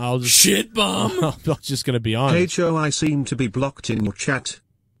 I'll just shit bomb. I'm just gonna be honest. Hey Joe, I seem to be blocked in your chat.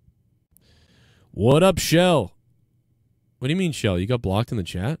 What up, Shell? What do you mean, Shell? You got blocked in the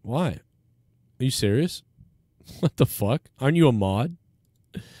chat? Why? Are you serious? What the fuck? Aren't you a mod?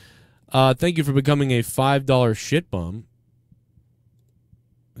 Thank you for becoming a $5 shit bum.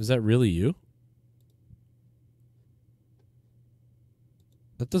 Is that really you?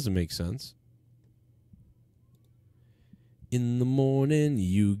 That doesn't make sense. In the morning,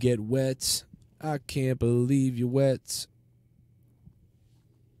 you get wet. I can't believe you're wet.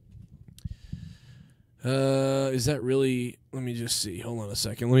 Is that really... Let me just see. Hold on a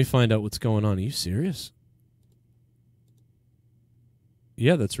second. Let me find out what's going on. Are you serious?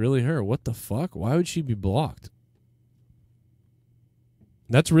 Yeah, that's really her. What the fuck? Why would she be blocked?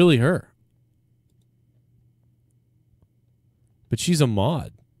 That's really her. But she's a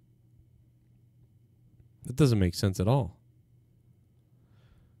mod. That doesn't make sense at all.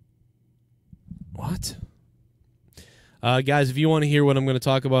 What? Guys, if you want to hear what I'm going to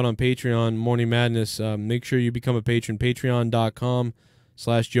talk about on Patreon, Morning Madness, make sure you become a patron.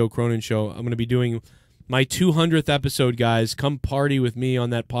 Patreon.com/Joe Cronin Show. I'm going to be doing my 200th episode, guys. Come party with me on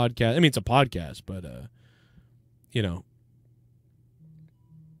that podcast. I mean, it's a podcast, but, you know.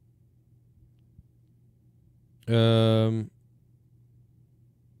 Hold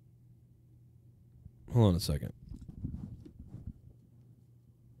on a second.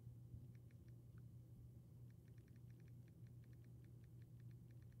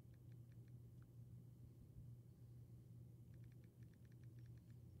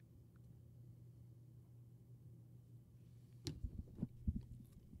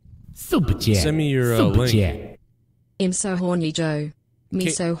 Super chat. Send me your Super link. chat. I'm so horny, Joe. Me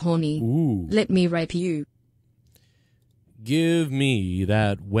so horny. Ooh. Let me rape you. Give me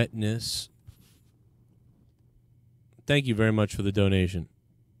that wetness. Thank you very much for the donation.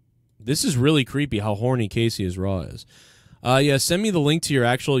 This is really creepy how horny Casey is raw is. Yeah, send me the link to your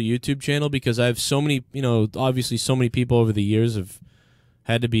actual YouTube channel because I have so many, obviously so many people over the years have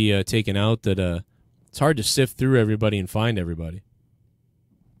had to be taken out that it's hard to sift through everybody and find everybody.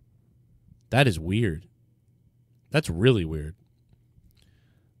 That is weird. That's really weird.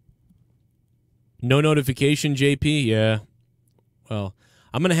 No notification, JP? Yeah. Well,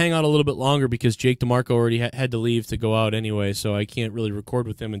 I'm going to hang out a little bit longer because Jake DeMarco already had to leave to go out anyway, so I can't really record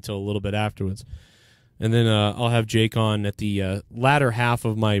with him until a little bit afterwards. And then I'll have Jake on at the latter half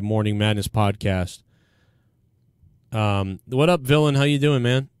of my Morning Madness podcast. What up, Villain? How you doing,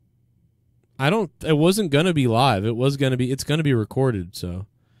 man? It wasn't going to be live. It's going to be recorded, so.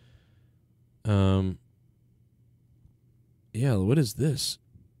 Yeah, what is this?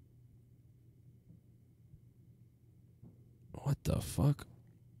 What the fuck?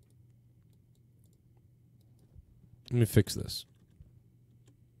 Let me fix this.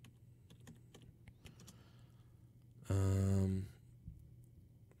 What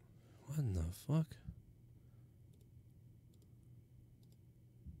in the fuck?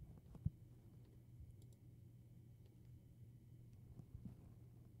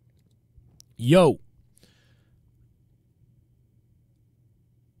 Yo.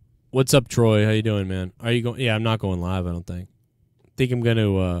 What's up, Troy? How you doing, man? Are you going? Yeah, I'm not going live, I don't think. I'm going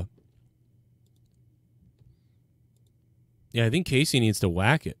to yeah, I think Casey needs to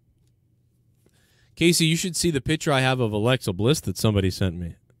whack it. Casey, you should see the picture I have of Alexa Bliss that somebody sent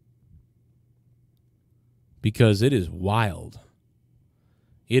me. Because it is wild.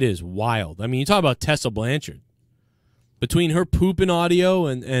 It is wild. I mean, you talk about Tessa Blanchard. Between her pooping audio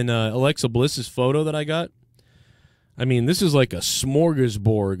and Alexa Bliss's photo that I got, I mean, this is like a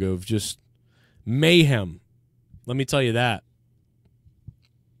smorgasbord of just mayhem. Let me tell you that.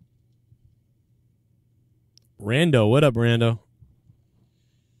 Rando, what up, Rando?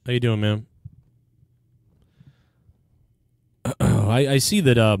 How you doing, man? I see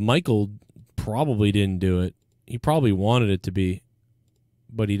that Michael probably didn't do it. He probably wanted it to be,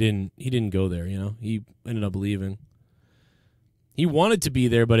 but he didn't. He didn't go there. He ended up leaving. He wanted to be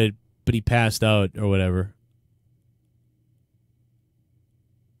there, but he passed out or whatever.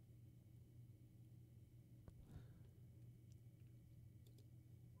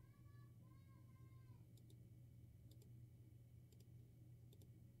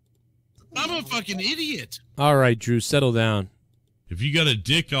 I'm a fucking idiot. All right, Drew, settle down. If you got a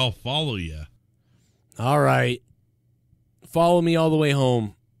dick, I'll follow you. All right. Follow me all the way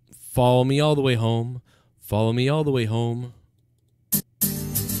home. Follow me all the way home. Follow me all the way home.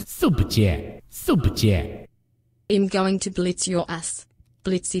 Super chat. Super chat. I'm going to blitz your ass.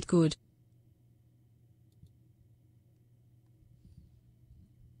 Blitz it good.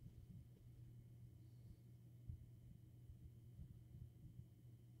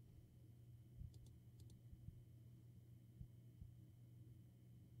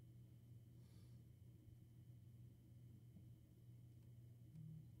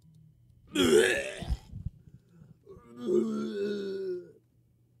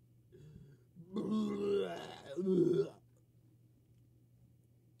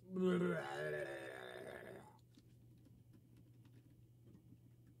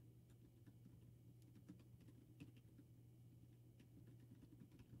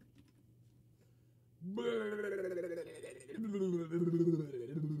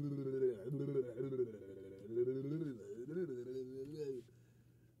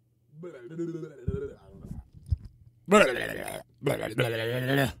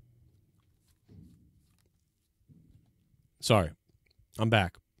 Sorry. I'm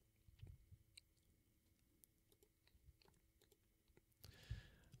back.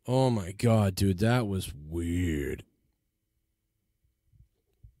 Oh my god, dude, that was weird.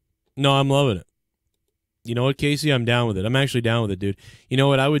 No, I'm loving it. You know what, Casey? I'm down with it. I'm actually down with it, dude. You know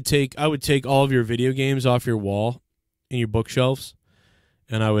what? I would take all of your video games off your wall in your bookshelves,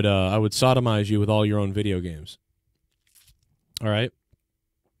 and I would sodomize you with all your own video games. All right?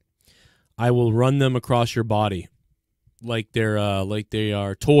 I will run them across your body like they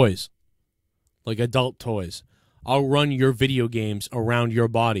are toys, like adult toys. I'll run your video games around your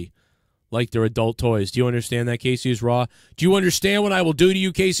body like they're adult toys. Do you understand that, Casey is Raw? Do you understand what I will do to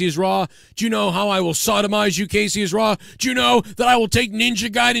you, Casey is Raw? Do you know how I will sodomize you, Casey is Raw? Do you know that I will take Ninja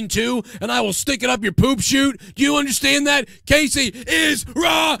Gaiden 2 and I will stick it up your poop chute? Do you understand that, Casey is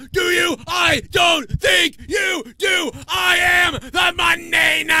Raw? Do you? I don't think you do. I am the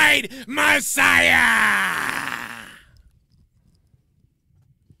Monday Night Messiah.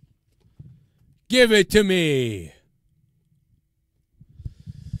 Give it to me.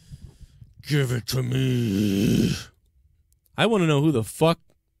 Give it to me. I want to know who the fuck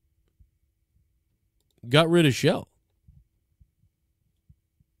got rid of Shell.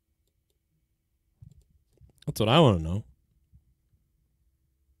 That's what I want to know.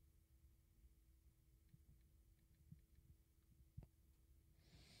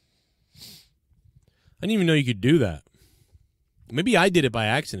 I didn't even know you could do that. Maybe I did it by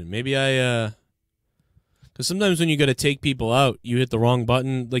accident. Maybe I, because sometimes when you got to take people out, you hit the wrong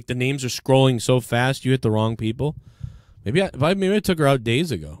button. Like the names are scrolling so fast, you hit the wrong people. Maybe I took her out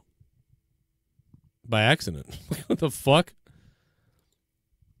days ago by accident. What the fuck?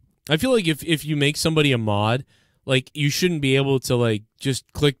 I feel like if you make somebody a mod, like you shouldn't be able to like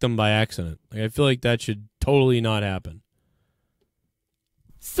just click them by accident. Like I feel like that should totally not happen.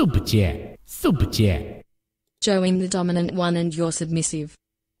 Super chat. Super chat. Joe, I'm the dominant one and you're submissive.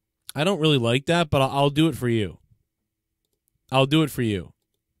 I don't really like that, but I'll do it for you. I'll do it for you.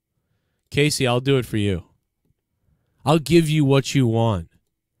 Casey, I'll do it for you. I'll give you what you want.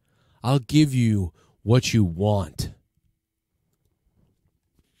 I'll give you what you want.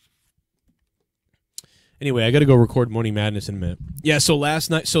 Anyway, I got to go record Money Madness in a minute. Yeah, so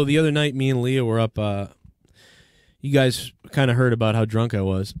the other night, me and Leah were up. You guys kind of heard about how drunk I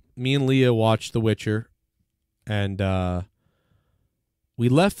was. Me and Leah watched The Witcher, and we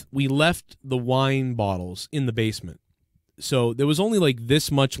left the wine bottles in the basement. So there was only like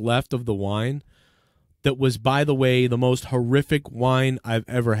this much left of the wine that was, by the way, the most horrific wine I've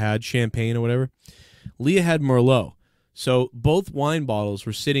ever had, champagne or whatever. Leah had Merlot. So both wine bottles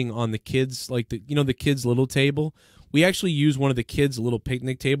were sitting on the kids, like the kids' little table. We actually use one of the kids' little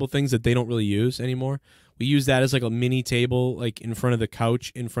picnic table things that they don't really use anymore. We use that as like a mini table, like in front of the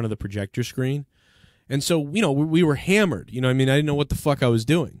couch, in front of the projector screen. And so, we were hammered. I didn't know what the fuck I was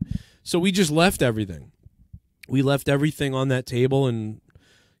doing. So we just left everything. We left everything on that table. And,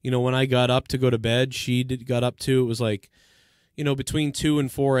 when I got up to go to bed, she got up too. It was like, between 2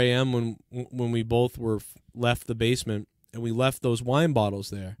 and 4 a.m. when we both were left the basement. And we left those wine bottles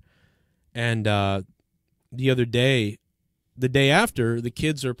there. And the other day, the day after, the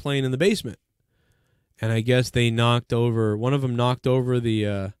kids are playing in the basement. And I guess one of them knocked over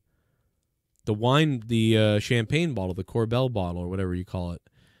the champagne bottle, the Corbel bottle or whatever you call it.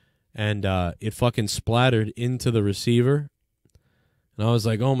 And it fucking splattered into the receiver. And I was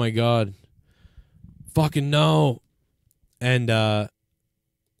like, oh my God, fucking no. And I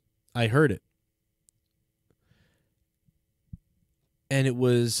heard it. And it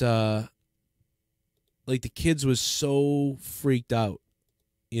was like the kids was so freaked out.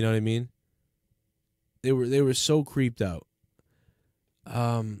 You know what I mean? They were so creeped out.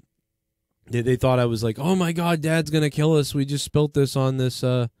 They thought I was like, oh my God, Dad's gonna kill us. We just spilt this on this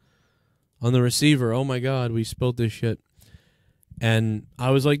on the receiver. Oh my God, we spilt this shit. And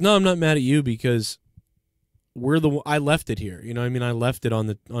I was like, no, I'm not mad at you because I left it here. You know what I mean? I left it on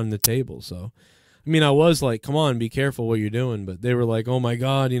the table. So I was like, come on, be careful what you're doing. But they were like, oh my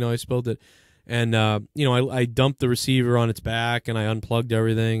God, I spilled it. And I dumped the receiver on its back and I unplugged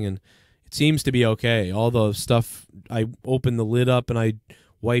everything and it seems to be okay. All the stuff, I opened the lid up and I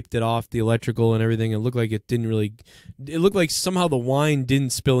wiped it off, the electrical and everything. It looked like it looked like somehow the wine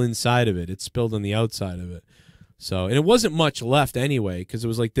didn't spill inside of it. It spilled on the outside of it. So, and it wasn't much left anyway, because it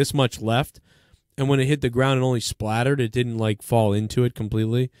was like this much left. And when it hit the ground, it only splattered. It didn't like fall into it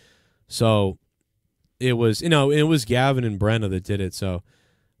completely. So it was, it was Gavin and Brenna that did it. So,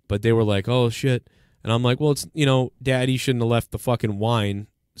 but they were like, oh shit. And I'm like, well, it's, Daddy shouldn't have left the fucking wine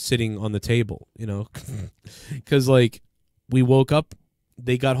sitting on the table, because like we woke up,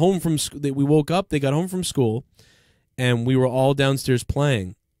 they got home from they got home from school and we were all downstairs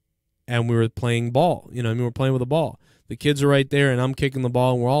playing and we were playing ball, we're playing with a ball. The kids are right there and I'm kicking the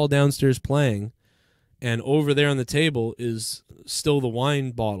ball and we're all downstairs playing, and over there on the table is still the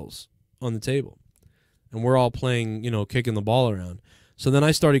wine bottles on the table and we're all playing, kicking the ball around. So then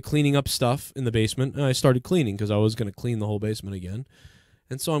I started cleaning up stuff in the basement and I started cleaning because I was going to clean the whole basement again.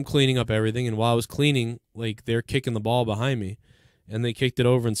 And so I'm cleaning up everything, and while I was cleaning, like, they're kicking the ball behind me, and they kicked it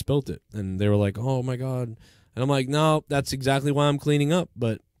over and spilt it. And they were like, oh, my God. And I'm like, no, that's exactly why I'm cleaning up.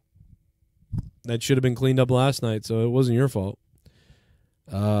 But that should have been cleaned up last night, so it wasn't your fault.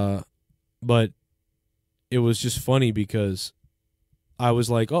 But it was just funny because I was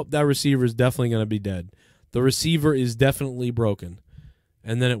like, oh, that receiver is definitely going to be dead. The receiver is definitely broken.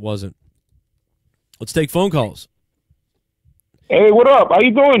 And then it wasn't. Let's take phone calls. Hey, what up? How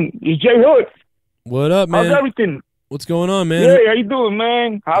you doing? It's Jay Hood. What up, man? How's everything? What's going on, man? Yeah, how you doing,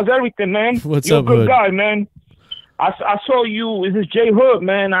 man? How's everything, man? What's You're up, a good Hood? guy, man. I saw you. This is Jay Hood,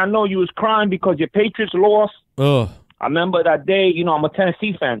 man. I know you was crying because your Patriots lost. Oh. I remember that day. You know, I'm a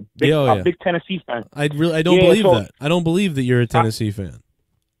Tennessee fan. A big Tennessee fan. I don't believe that. I don't believe that you're a Tennessee fan.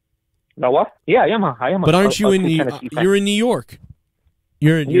 No, what? Yeah, I am. But aren't you in you're in New York?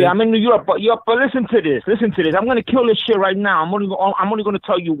 Yeah, I'm in New York. But listen to this. I'm gonna kill this shit right now. I'm only gonna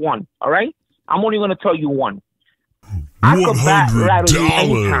tell you one. All right? I'm only gonna tell you one. I could rattle you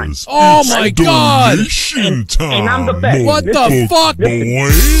anytime. Oh my God! And I'm the best. What the fuck? Boy.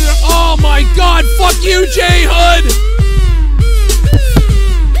 Oh my God! Fuck you, Jay Hood!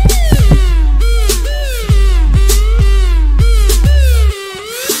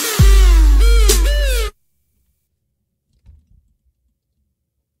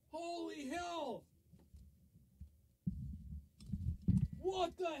 Holy hell!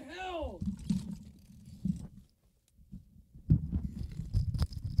 What the hell?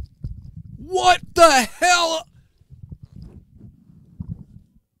 What the hell?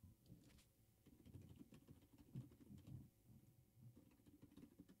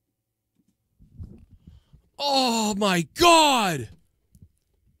 Oh my God!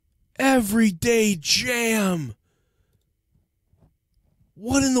 Everyday Jam.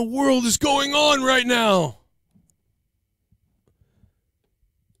 What in the world is going on right now?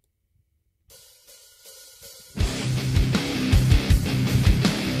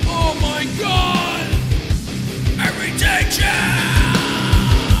 Oh my God! Everyday Jam!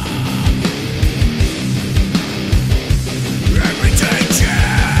 Everyday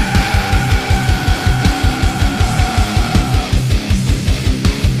Jam!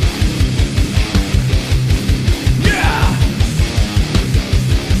 Yeah!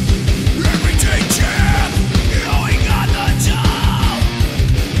 Everyday Jam! You know we got the toll!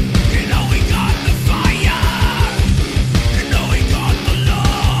 You know we got the fire! You know we got the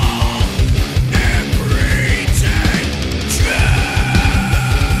love!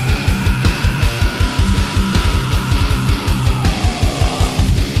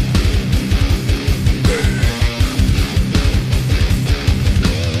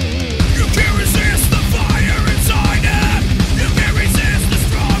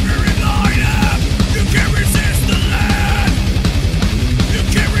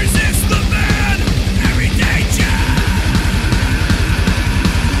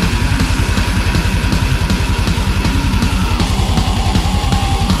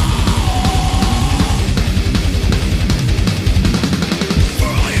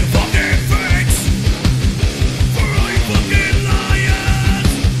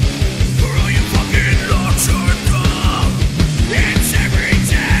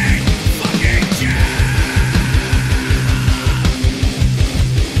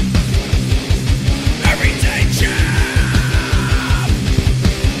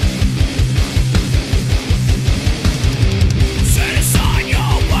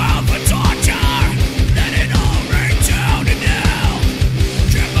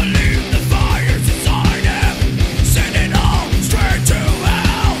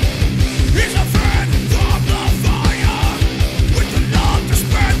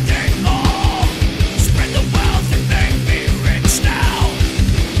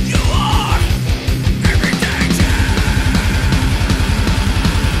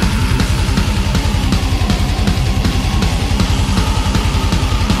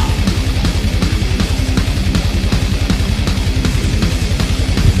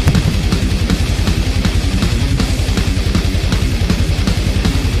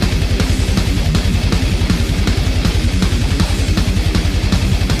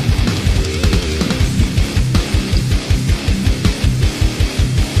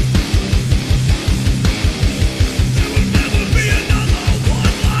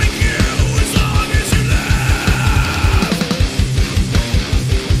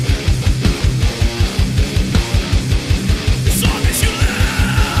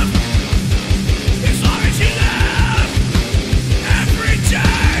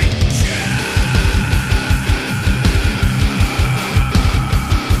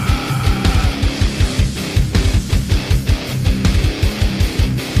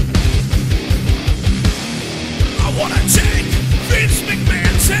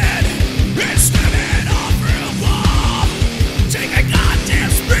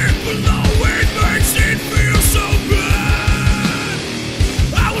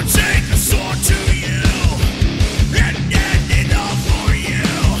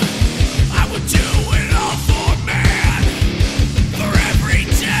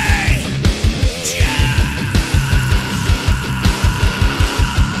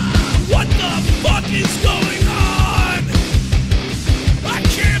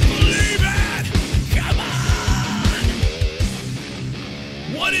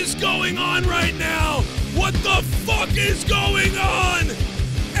 What is going on right now? What the fuck is going on?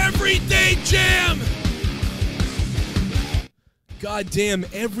 Everyday Jam! Goddamn,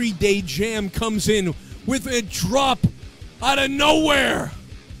 Everyday Jam comes in with a drop out of nowhere.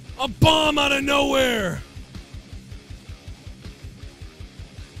 A bomb out of nowhere.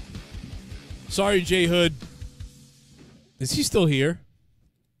 Sorry, J Hood. Is he still here?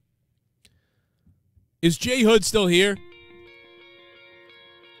 Is J Hood still here?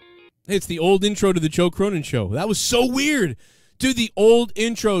 Hey, it's the old intro to the Joe Cronin Show. That was so weird. Dude, the old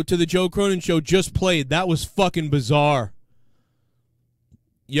intro to the Joe Cronin Show just played. That was fucking bizarre.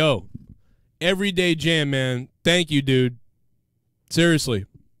 Yo, Everyday Jam, man. Thank you, dude. Seriously.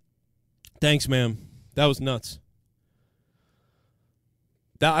 Thanks, man. That was nuts.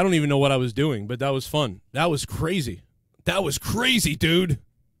 I don't even know what I was doing, but that was fun. That was crazy. That was crazy, dude.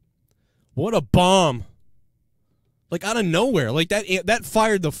 What a bomb. Like, out of nowhere. Like, that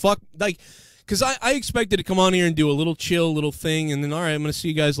fired the fuck. Like, because I expected to come on here and do a little chill little thing, and then, all right, I'm going to see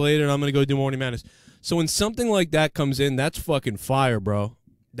you guys later, and I'm going to go do Morning Madness. So when something like that comes in, that's fucking fire, bro.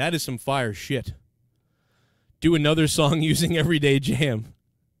 That is some fire shit. Do another song using Everyday Jam.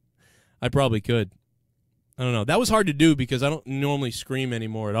 I probably could. I don't know. That was hard to do because I don't normally scream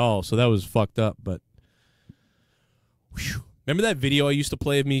anymore at all, so that was fucked up, but... Whew. Remember that video I used to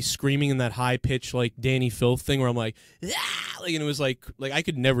play of me screaming in that high-pitched, like, Danny Filth thing where I'm like, ah! Like, and it was like I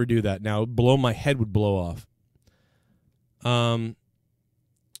could never do that now. My head would blow off. I'm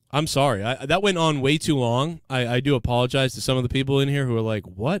sorry. That went on way too long. I do apologize to some of the people in here who are like,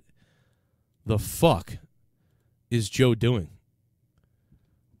 what the fuck is Joe doing?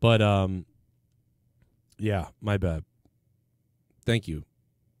 But, yeah, my bad. Thank you.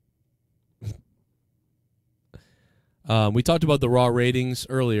 We talked about the Raw ratings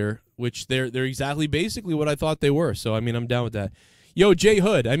earlier, which they're exactly basically what I thought they were. So, I mean, I'm down with that. Yo, J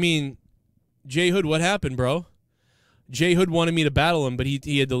Hood. I mean, J Hood, what happened, bro? J Hood wanted me to battle him, but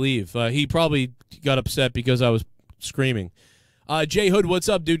he had to leave. He probably got upset because I was screaming. J Hood, what's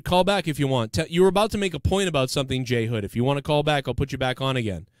up, dude? Call back if you want. You were about to make a point about something, J Hood. If you want to call back, I'll put you back on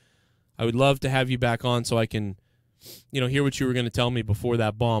again. I would love to have you back on so I can, hear what you were going to tell me before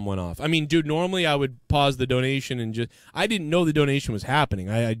that bomb went off. I mean, dude, normally I would pause the donation and just... I didn't know the donation was happening.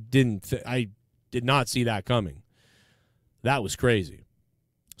 I did not see that coming. That was crazy.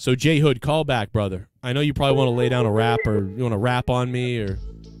 So, J Hood, call back, brother. I know you probably want to lay down a rap or you want to rap on me or,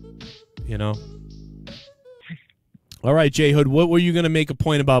 All right, J Hood, what were you going to make a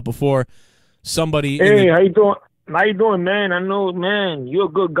point about before somebody... Hey, how you doing? How you doing, man? I know, man, you're a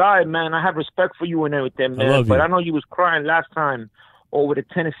good guy, man. I have respect for you and everything, man. I love you. But I know you was crying last time over the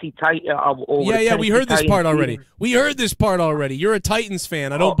Tennessee Titans. We heard this part already. We heard this part already. You're a Titans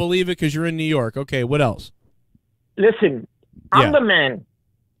fan. I don't believe it because you're in New York. Okay, what else? Listen, I'm the man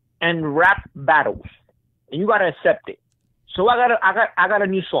and rap battles, and you gotta accept it. So I got a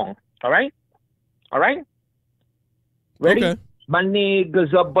new song. All right. Ready? Okay. My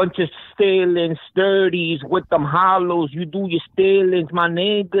niggas a bunch of stealings, sturdies with them hollows. You do your stealings, my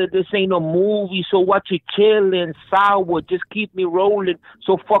nigga. This ain't a movie, so watch your chillin'. Sour, just keep me rolling.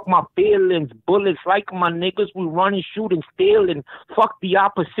 So fuck my feelings. Bullets like my niggas, we running, shooting, stealing. Fuck the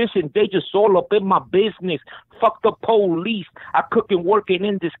opposition, they just all up in my business. Fuck the police, I cooking, working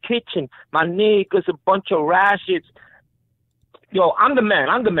in this kitchen. My niggas a bunch of rashes. Yo, I'm the man,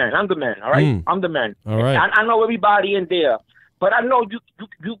 all right? I'm the man. All right. I know everybody in there. But I know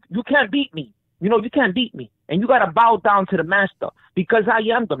you can't beat me. You can't beat me. And you got to bow down to the master because I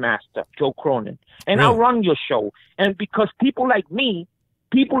am the master, Joe Cronin. And I run your show. And because people like me,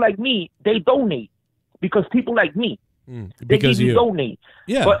 they donate. Because people like me, they donate.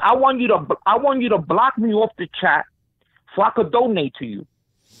 Yeah. But I want you to block me off the chat so I could donate to you.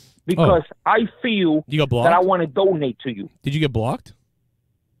 Because I feel you got blocked? That I want to donate to you. Did you get blocked?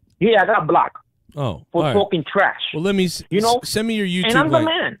 Yeah, I got blocked. Oh, for talking trash. Well, let me send me your YouTube link. And I'm the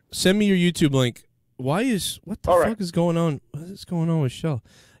man. Send me your YouTube link. What the fuck is going on? What is going on with Shell?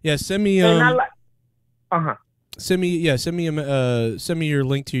 Yeah, send me Send me your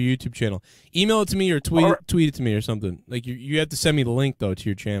link to your YouTube channel. Email it to me or tweet it to me or something. Like you have to send me the link though to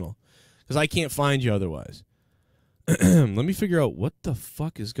your channel cuz I can't find you otherwise. Let me figure out what the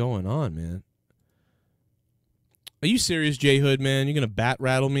fuck is going on, man. Are you serious, J Hood, man? You're going to bat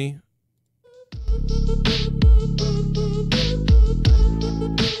rattle me?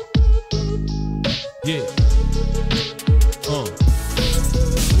 Yeah.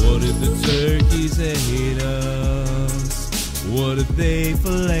 What if the turkeys ate us? What if they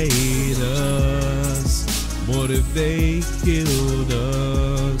filleted us? What if they killed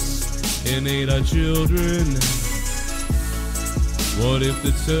us and ate our children? What if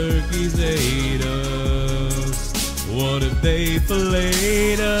the turkeys ate us? What if they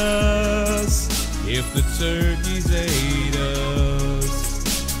filleted us? If the turkeys ate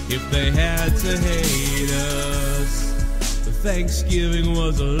us, if they had to hate us. But Thanksgiving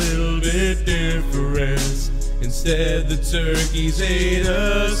was a little bit different. Instead the turkeys ate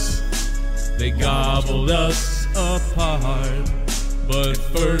us. They gobbled us apart. But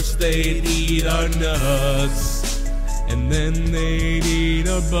first they'd eat our nuts, and then they'd eat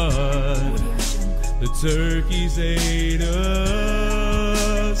our butt. The turkeys ate us.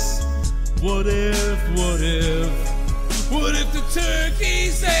 What if the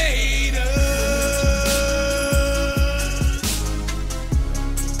turkeys ate us?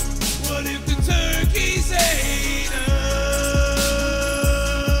 What if the turkeys ate us?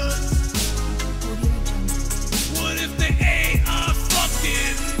 What if they ate our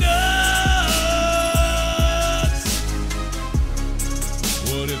fucking nuts?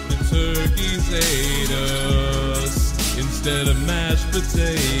 What if the turkeys ate us instead of mashed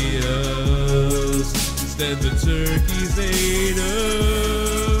potatoes? Instead the turkeys ate us.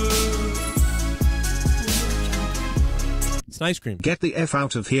 It's an ice cream. Get the F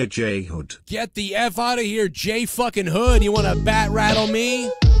out of here, J Hood. Get the F out of here, J fucking Hood. You want to bat rattle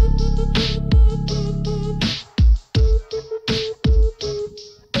me?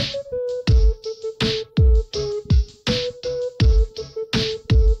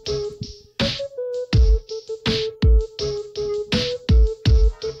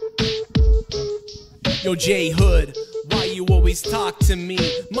 Yo, J Hood, why you always talk to me?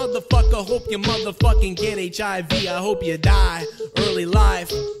 Motherfucker, hope you motherfucking get HIV. I hope you die early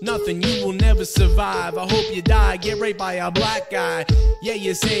life. Nothing, you will never survive. I hope you die, get raped by a black guy. Yeah,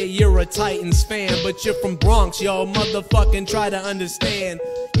 you say you're a Titans fan, but you're from Bronx, yo. Motherfucking try to understand.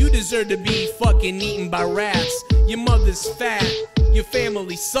 You deserve to be fucking eaten by rats. Your mother's fat, your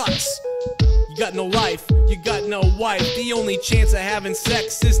family sucks. You got no life, you got no wife. The only chance of having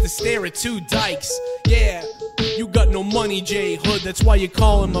sex is to stare at two dykes. Yeah, you got no money, J Hood. That's why you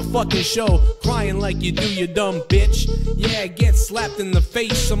call him a fucking show, crying like you do, you dumb bitch. Yeah, get slapped in the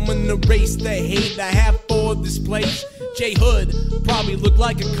face. I'm gonna erase the hate I have for this place. J Hood probably look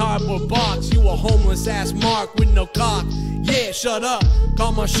like a cardboard box. You a homeless ass mark with no cock. Yeah, shut up,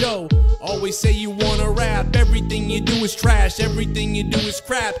 call my show. Always say you wanna rap. Everything you do is trash, everything you do is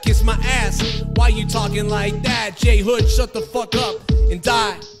crap. Kiss my ass, why you talking like that? J Hood, shut the fuck up and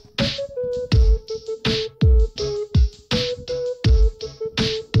die.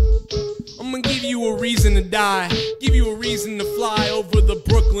 I'm gonna give you a reason to die, give you a reason to fly over the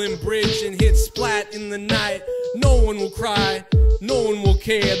Brooklyn Bridge and hit splat in the night. No one will cry, no one will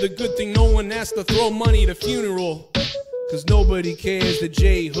care. The good thing no one has to throw money to funeral, cause nobody cares that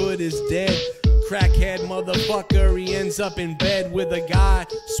J Hood is dead. Crackhead motherfucker, he ends up in bed with a guy,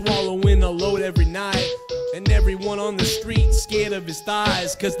 swallowing a load every night. And everyone on the street scared of his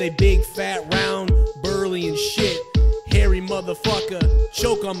thighs, cause they big, fat, round, burly and shit. Hairy motherfucker,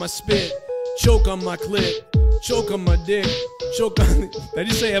 choke on my spit, choke on my clit, choke on my dick, choke on... Did I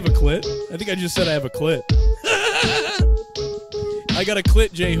just say I have a clit? I think I just said I have a clit. I got a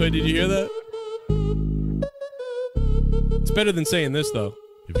clit, J Hood, did you hear that? It's better than saying this, though.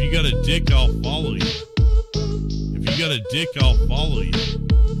 If you got a dick, I'll follow you. If you got a dick, I'll follow you.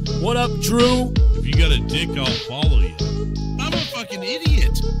 What up, Drew? If you got a dick, I'll follow you. I'm a fucking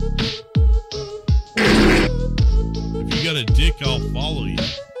idiot. If you got a dick, I'll follow you.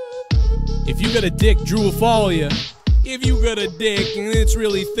 If you got a dick, Drew will follow you. If you got a dick and it's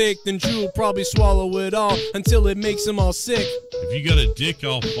really thick, then Drew will probably swallow it all until it makes him all sick. If you got a dick,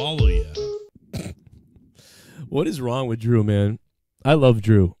 I'll follow you. What is wrong with Drew, man? I love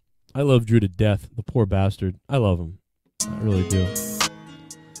Drew. I love Drew to death. The poor bastard. I love him. I really do.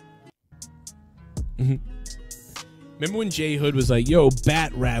 Remember when J Hood was like, yo,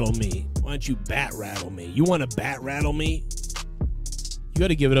 bat rattle me. Why don't you bat rattle me? You want to bat rattle me? You got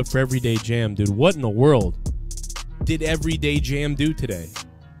to give it up for Everyday Jam, dude. What in the world did Everyday Jam do today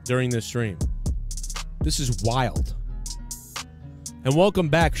during this stream? This is wild. And welcome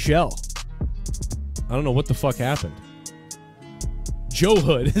back, Shell. I don't know what the fuck happened. Joe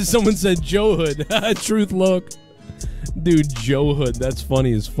Hood. Someone said Joe Hood. Truth look. Dude, Joe Hood. That's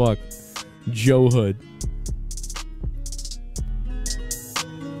funny as fuck. Joe Hood.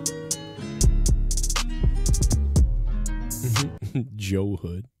 Joe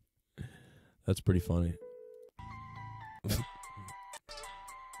Hood. That's pretty funny.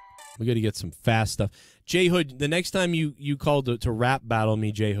 We got to get some fast stuff. J Hood, the next time you call to rap battle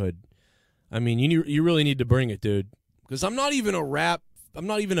me, J Hood, I mean, you really need to bring it, dude. Because I'm not even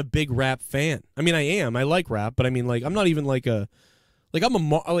a big rap fan. I mean, I am. I like rap, but I mean, like, I'm not even like a Like I'm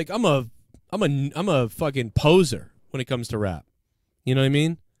a fucking poser when it comes to rap. You know what I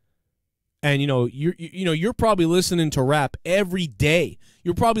mean? And you're probably listening to rap every day.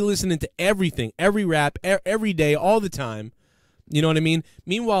 You're probably listening to everything, every rap, every day, all the time. You know what I mean?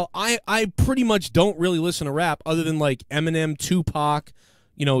 Meanwhile, I pretty much don't really listen to rap other than like Eminem, Tupac,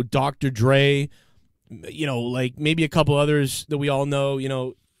 Dr. Dre, like maybe a couple others that we all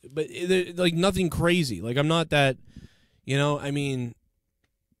know, but like nothing crazy. Like I'm not that, I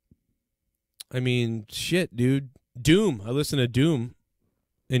mean, shit, dude. Doom. I listen to Doom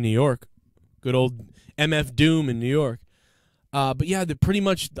in New York. Good old MF Doom in New York. But yeah, they're pretty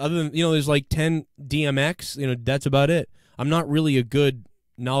much, other than, there's like 10 DMX, that's about it. I'm not really a good,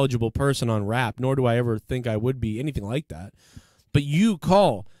 knowledgeable person on rap, nor do I ever think I would be anything like that. But you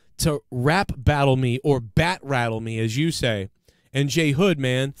call to rap battle me or bat rattle me, as you say. And J Hood,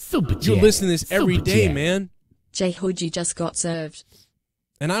 man, you're listening to this every day, man. J Hood, you just got served.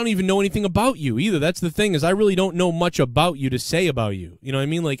 And I don't even know anything about you either. That's the thing, is I really don't know much about you to say about you. You know what I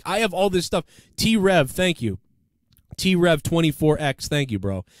mean? Like, I have all this stuff. T-Rev, thank you. T-Rev24X, thank you,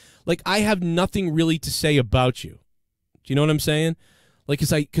 bro. Like, I have nothing really to say about you. Do you know what I'm saying? Like,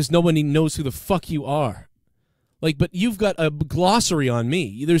 because nobody knows who the fuck you are. Like, but you've got a glossary on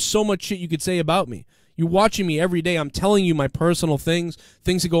me. There's so much shit you could say about me. You're watching me every day. I'm telling you my personal things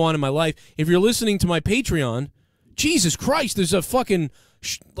that go on in my life. If you're listening to my Patreon, Jesus Christ, there's a fucking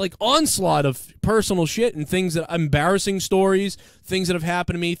like onslaught of personal shit and things that embarrassing stories, things that have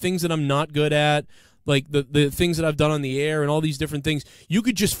happened to me, things that I'm not good at, like the things that I've done on the air and all these different things. You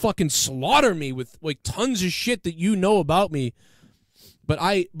could just fucking slaughter me with like tons of shit that you know about me. But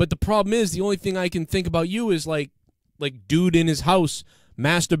the problem is, the only thing I can think about you is like dude in his house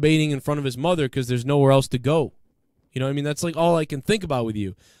masturbating in front of his mother because there's nowhere else to go. You know what I mean? That's like all I can think about with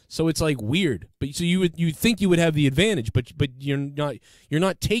you. So it's like weird. But so you think you would have the advantage, but you're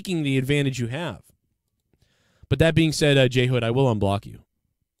not taking the advantage you have. But that being said, J Hood, I will unblock you.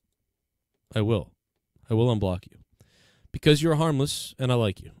 I will unblock you. Because you're harmless and I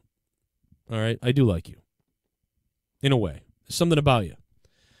like you. All right? I do like you. In a way. There's something about you.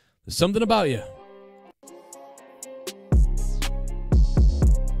 There's something about you.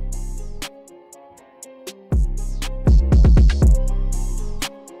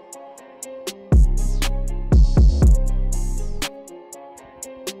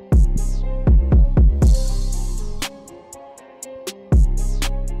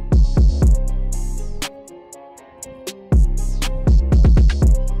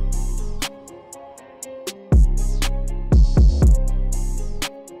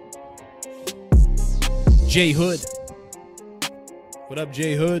 J Hood. What up,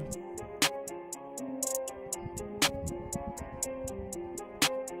 J Hood?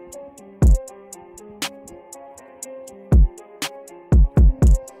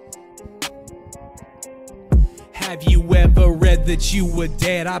 Have you ever read that you were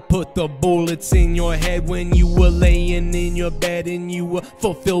dead? I put the bullets in your head when you were laying in your bed, and you were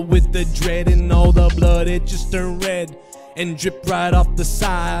fulfilled with the dread, and all the blood, it just turned red and dripped right off the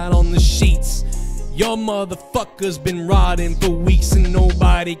side on the sheets. Your motherfucker's been rotting for weeks, and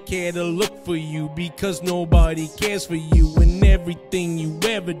nobody cared to look for you because nobody cares for you, and everything you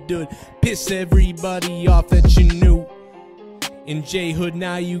ever did piss everybody off that you knew. In J Hood,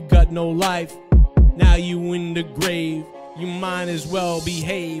 now you got no life. Now you in the grave. You might as well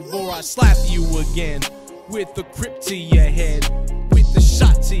behave, or I slap you again with a crip to your head, with a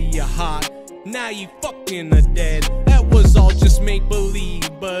shot to your heart. Now you fucking are dead. That was all just make-believe,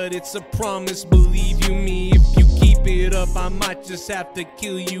 but it's a promise, believe you me. If you keep it up, I might just have to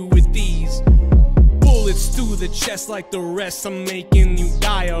kill you with these bullets through the chest like the rest. I'm making you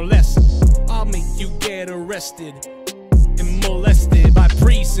die or less. I'll make you get arrested and molested by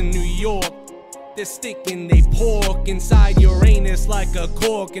priests in New York. They're sticking they pork inside your anus like a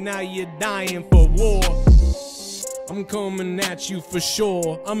cork, and now you're dying for war. I'm coming at you for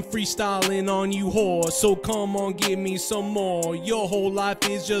sure. I'm freestyling on you, whore. So come on, give me some more. Your whole life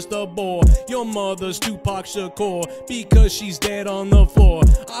is just a bore. Your mother's Tupac Shakur because she's dead on the floor.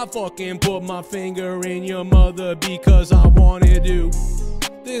 I fucking put my finger in your mother because I wanted to.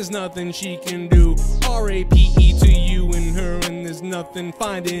 There's nothing she can do. R.A.P.E. to you and her, and there's nothing,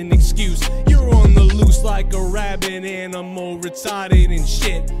 find an excuse. You're on the loose like a rabid animal, retarded and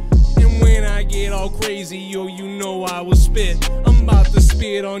shit. And when I get all crazy, yo, you know I will spit. I'm about to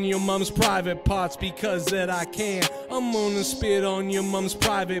spit on your mom's private parts because that I can. I'm gonna spit on your mom's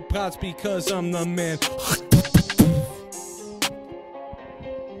private parts because I'm the man.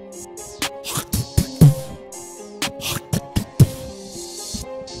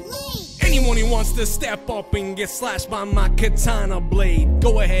 Anyone who wants to step up and get slashed by my katana blade?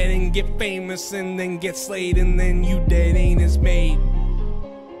 Go ahead and get famous and then get slayed, and then you dead ain't as made.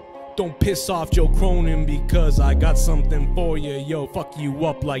 Don't piss off Joe Cronin because I got something for you. Yo, fuck you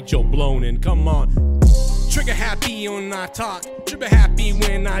up like Joe Blonin. Come on. Trigger happy when I talk, trigger happy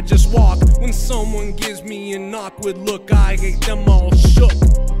when I just walk. When someone gives me an awkward look, I get them all shook.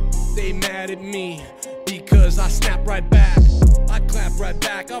 They mad at me because I snap right back. I clap right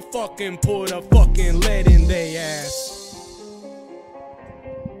back. I fucking put a fucking lead in they ass.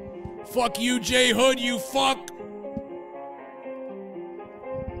 Fuck you, J Hood, you fuck.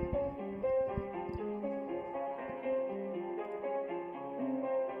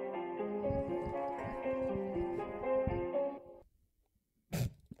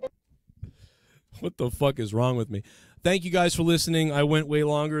 What the fuck is wrong with me? Thank you guys for listening. I went way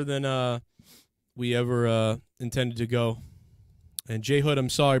longer than we ever intended to go. And J Hood, I'm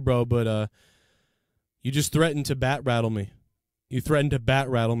sorry, bro, but you just threatened to bat rattle me. You threatened to bat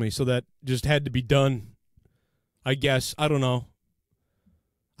rattle me, so that just had to be done. I guess. I don't know.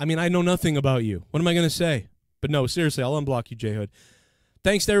 I mean, I know nothing about you. What am I going to say? But no, seriously, I'll unblock you, J Hood.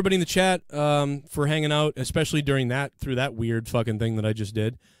 Thanks to everybody in the chat for hanging out, especially through that weird fucking thing that I just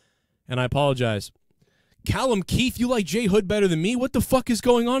did. And I apologize. Callum Keith, you like J Hood better than me? What the fuck is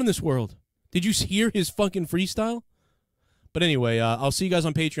going on in this world? Did you hear his fucking freestyle? But anyway, I'll see you guys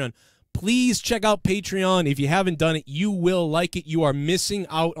on Patreon. Please check out Patreon. If you haven't done it, you will like it. You are missing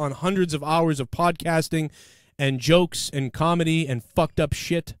out on hundreds of hours of podcasting and jokes and comedy and fucked up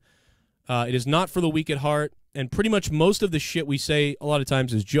shit. It is not for the weak at heart. And pretty much most of the shit we say a lot of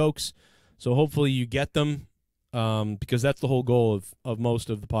times is jokes. So hopefully you get them. Because that's the whole goal of most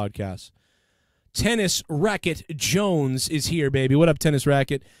of the podcasts. Tennis Racket Jones is here, baby. What up, Tennis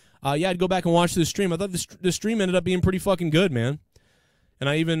Racket? Yeah, I'd go back and watch the stream. I thought the stream ended up being pretty fucking good, man. And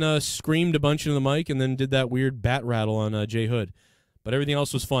I even screamed a bunch into the mic and then did that weird bat rattle on J Hood. But everything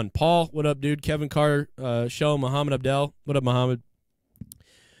else was fun. Paul, what up, dude? Kevin Carr, Shell, Muhammad Abdel. What up, Muhammad?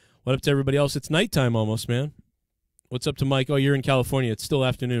 What up to everybody else? It's nighttime almost, man. What's up to Mike? Oh, you're in California. It's still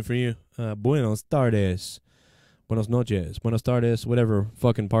afternoon for you. Buenos tardes. Buenos noches, buenos tardes, whatever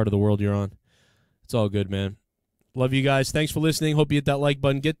fucking part of the world you're on. It's all good, man. Love you guys. Thanks for listening. Hope you hit that like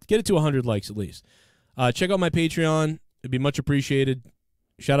button. Get it to 100 likes at least. Check out my Patreon. It'd be much appreciated.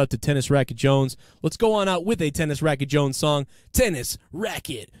 Shout out to Tennis Racket Jones. Let's go on out with a Tennis Racket Jones song. Tennis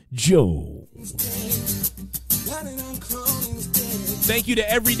Racket Jones. Thank you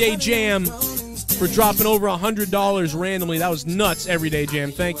to Everyday Jam for dropping over $100 randomly. That was nuts, Everyday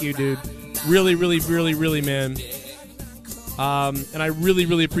Jam. Thank you, dude. Really, really, really, really, man. And I really,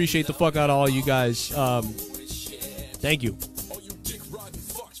 really appreciate the fuck out of all you guys. Thank you.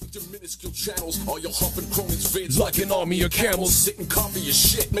 Channels, all your humping cronies vids like an army of camels. Sit and copy your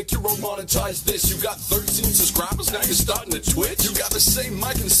shit, make your own monetize this. You got 13 subscribers, now you're starting to Twitch. You got the same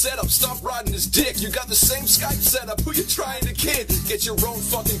mic and setup, stop riding his dick. You got the same Skype setup, who you trying to kid? Get your own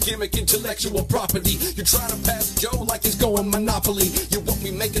fucking gimmick, intellectual property. You're trying to pass Joe like he's going Monopoly. You want me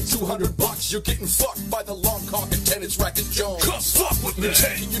making $200, you're getting fucked by the long cock and Tennis Racket Jones. Come fuck with me,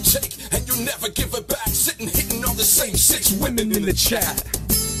 you take, and you never give it back. Sitting hitting on the same 6 women in the chat.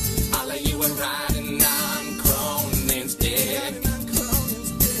 I'll let you a riding on Cronin's dick.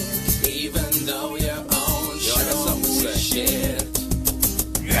 Even though your own show shit.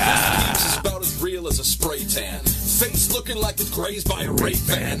 Yeah. It's about as real as a spray tan. Face looking like it's grazed by a rape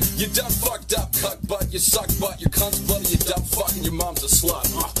van. You done fucked up, cuck butt, you suck butt, your cunt's bloody, you dumb fuck, and your mom's a slut.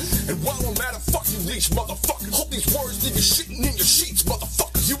 And while I'm at it, fuck you leech, motherfuckers. Hope these words leave you shitting in your sheets,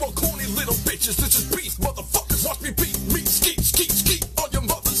 motherfuckers. You all corny little bitches, this is beef, motherfuckers. Watch me beat, meat, skeet, skeet, skeet on your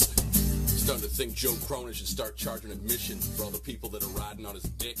mothers. Starting to think Joe Cronin should start charging admission for all the people that are riding on his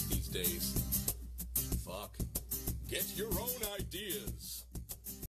dick these days. Fuck. Get your own ideas.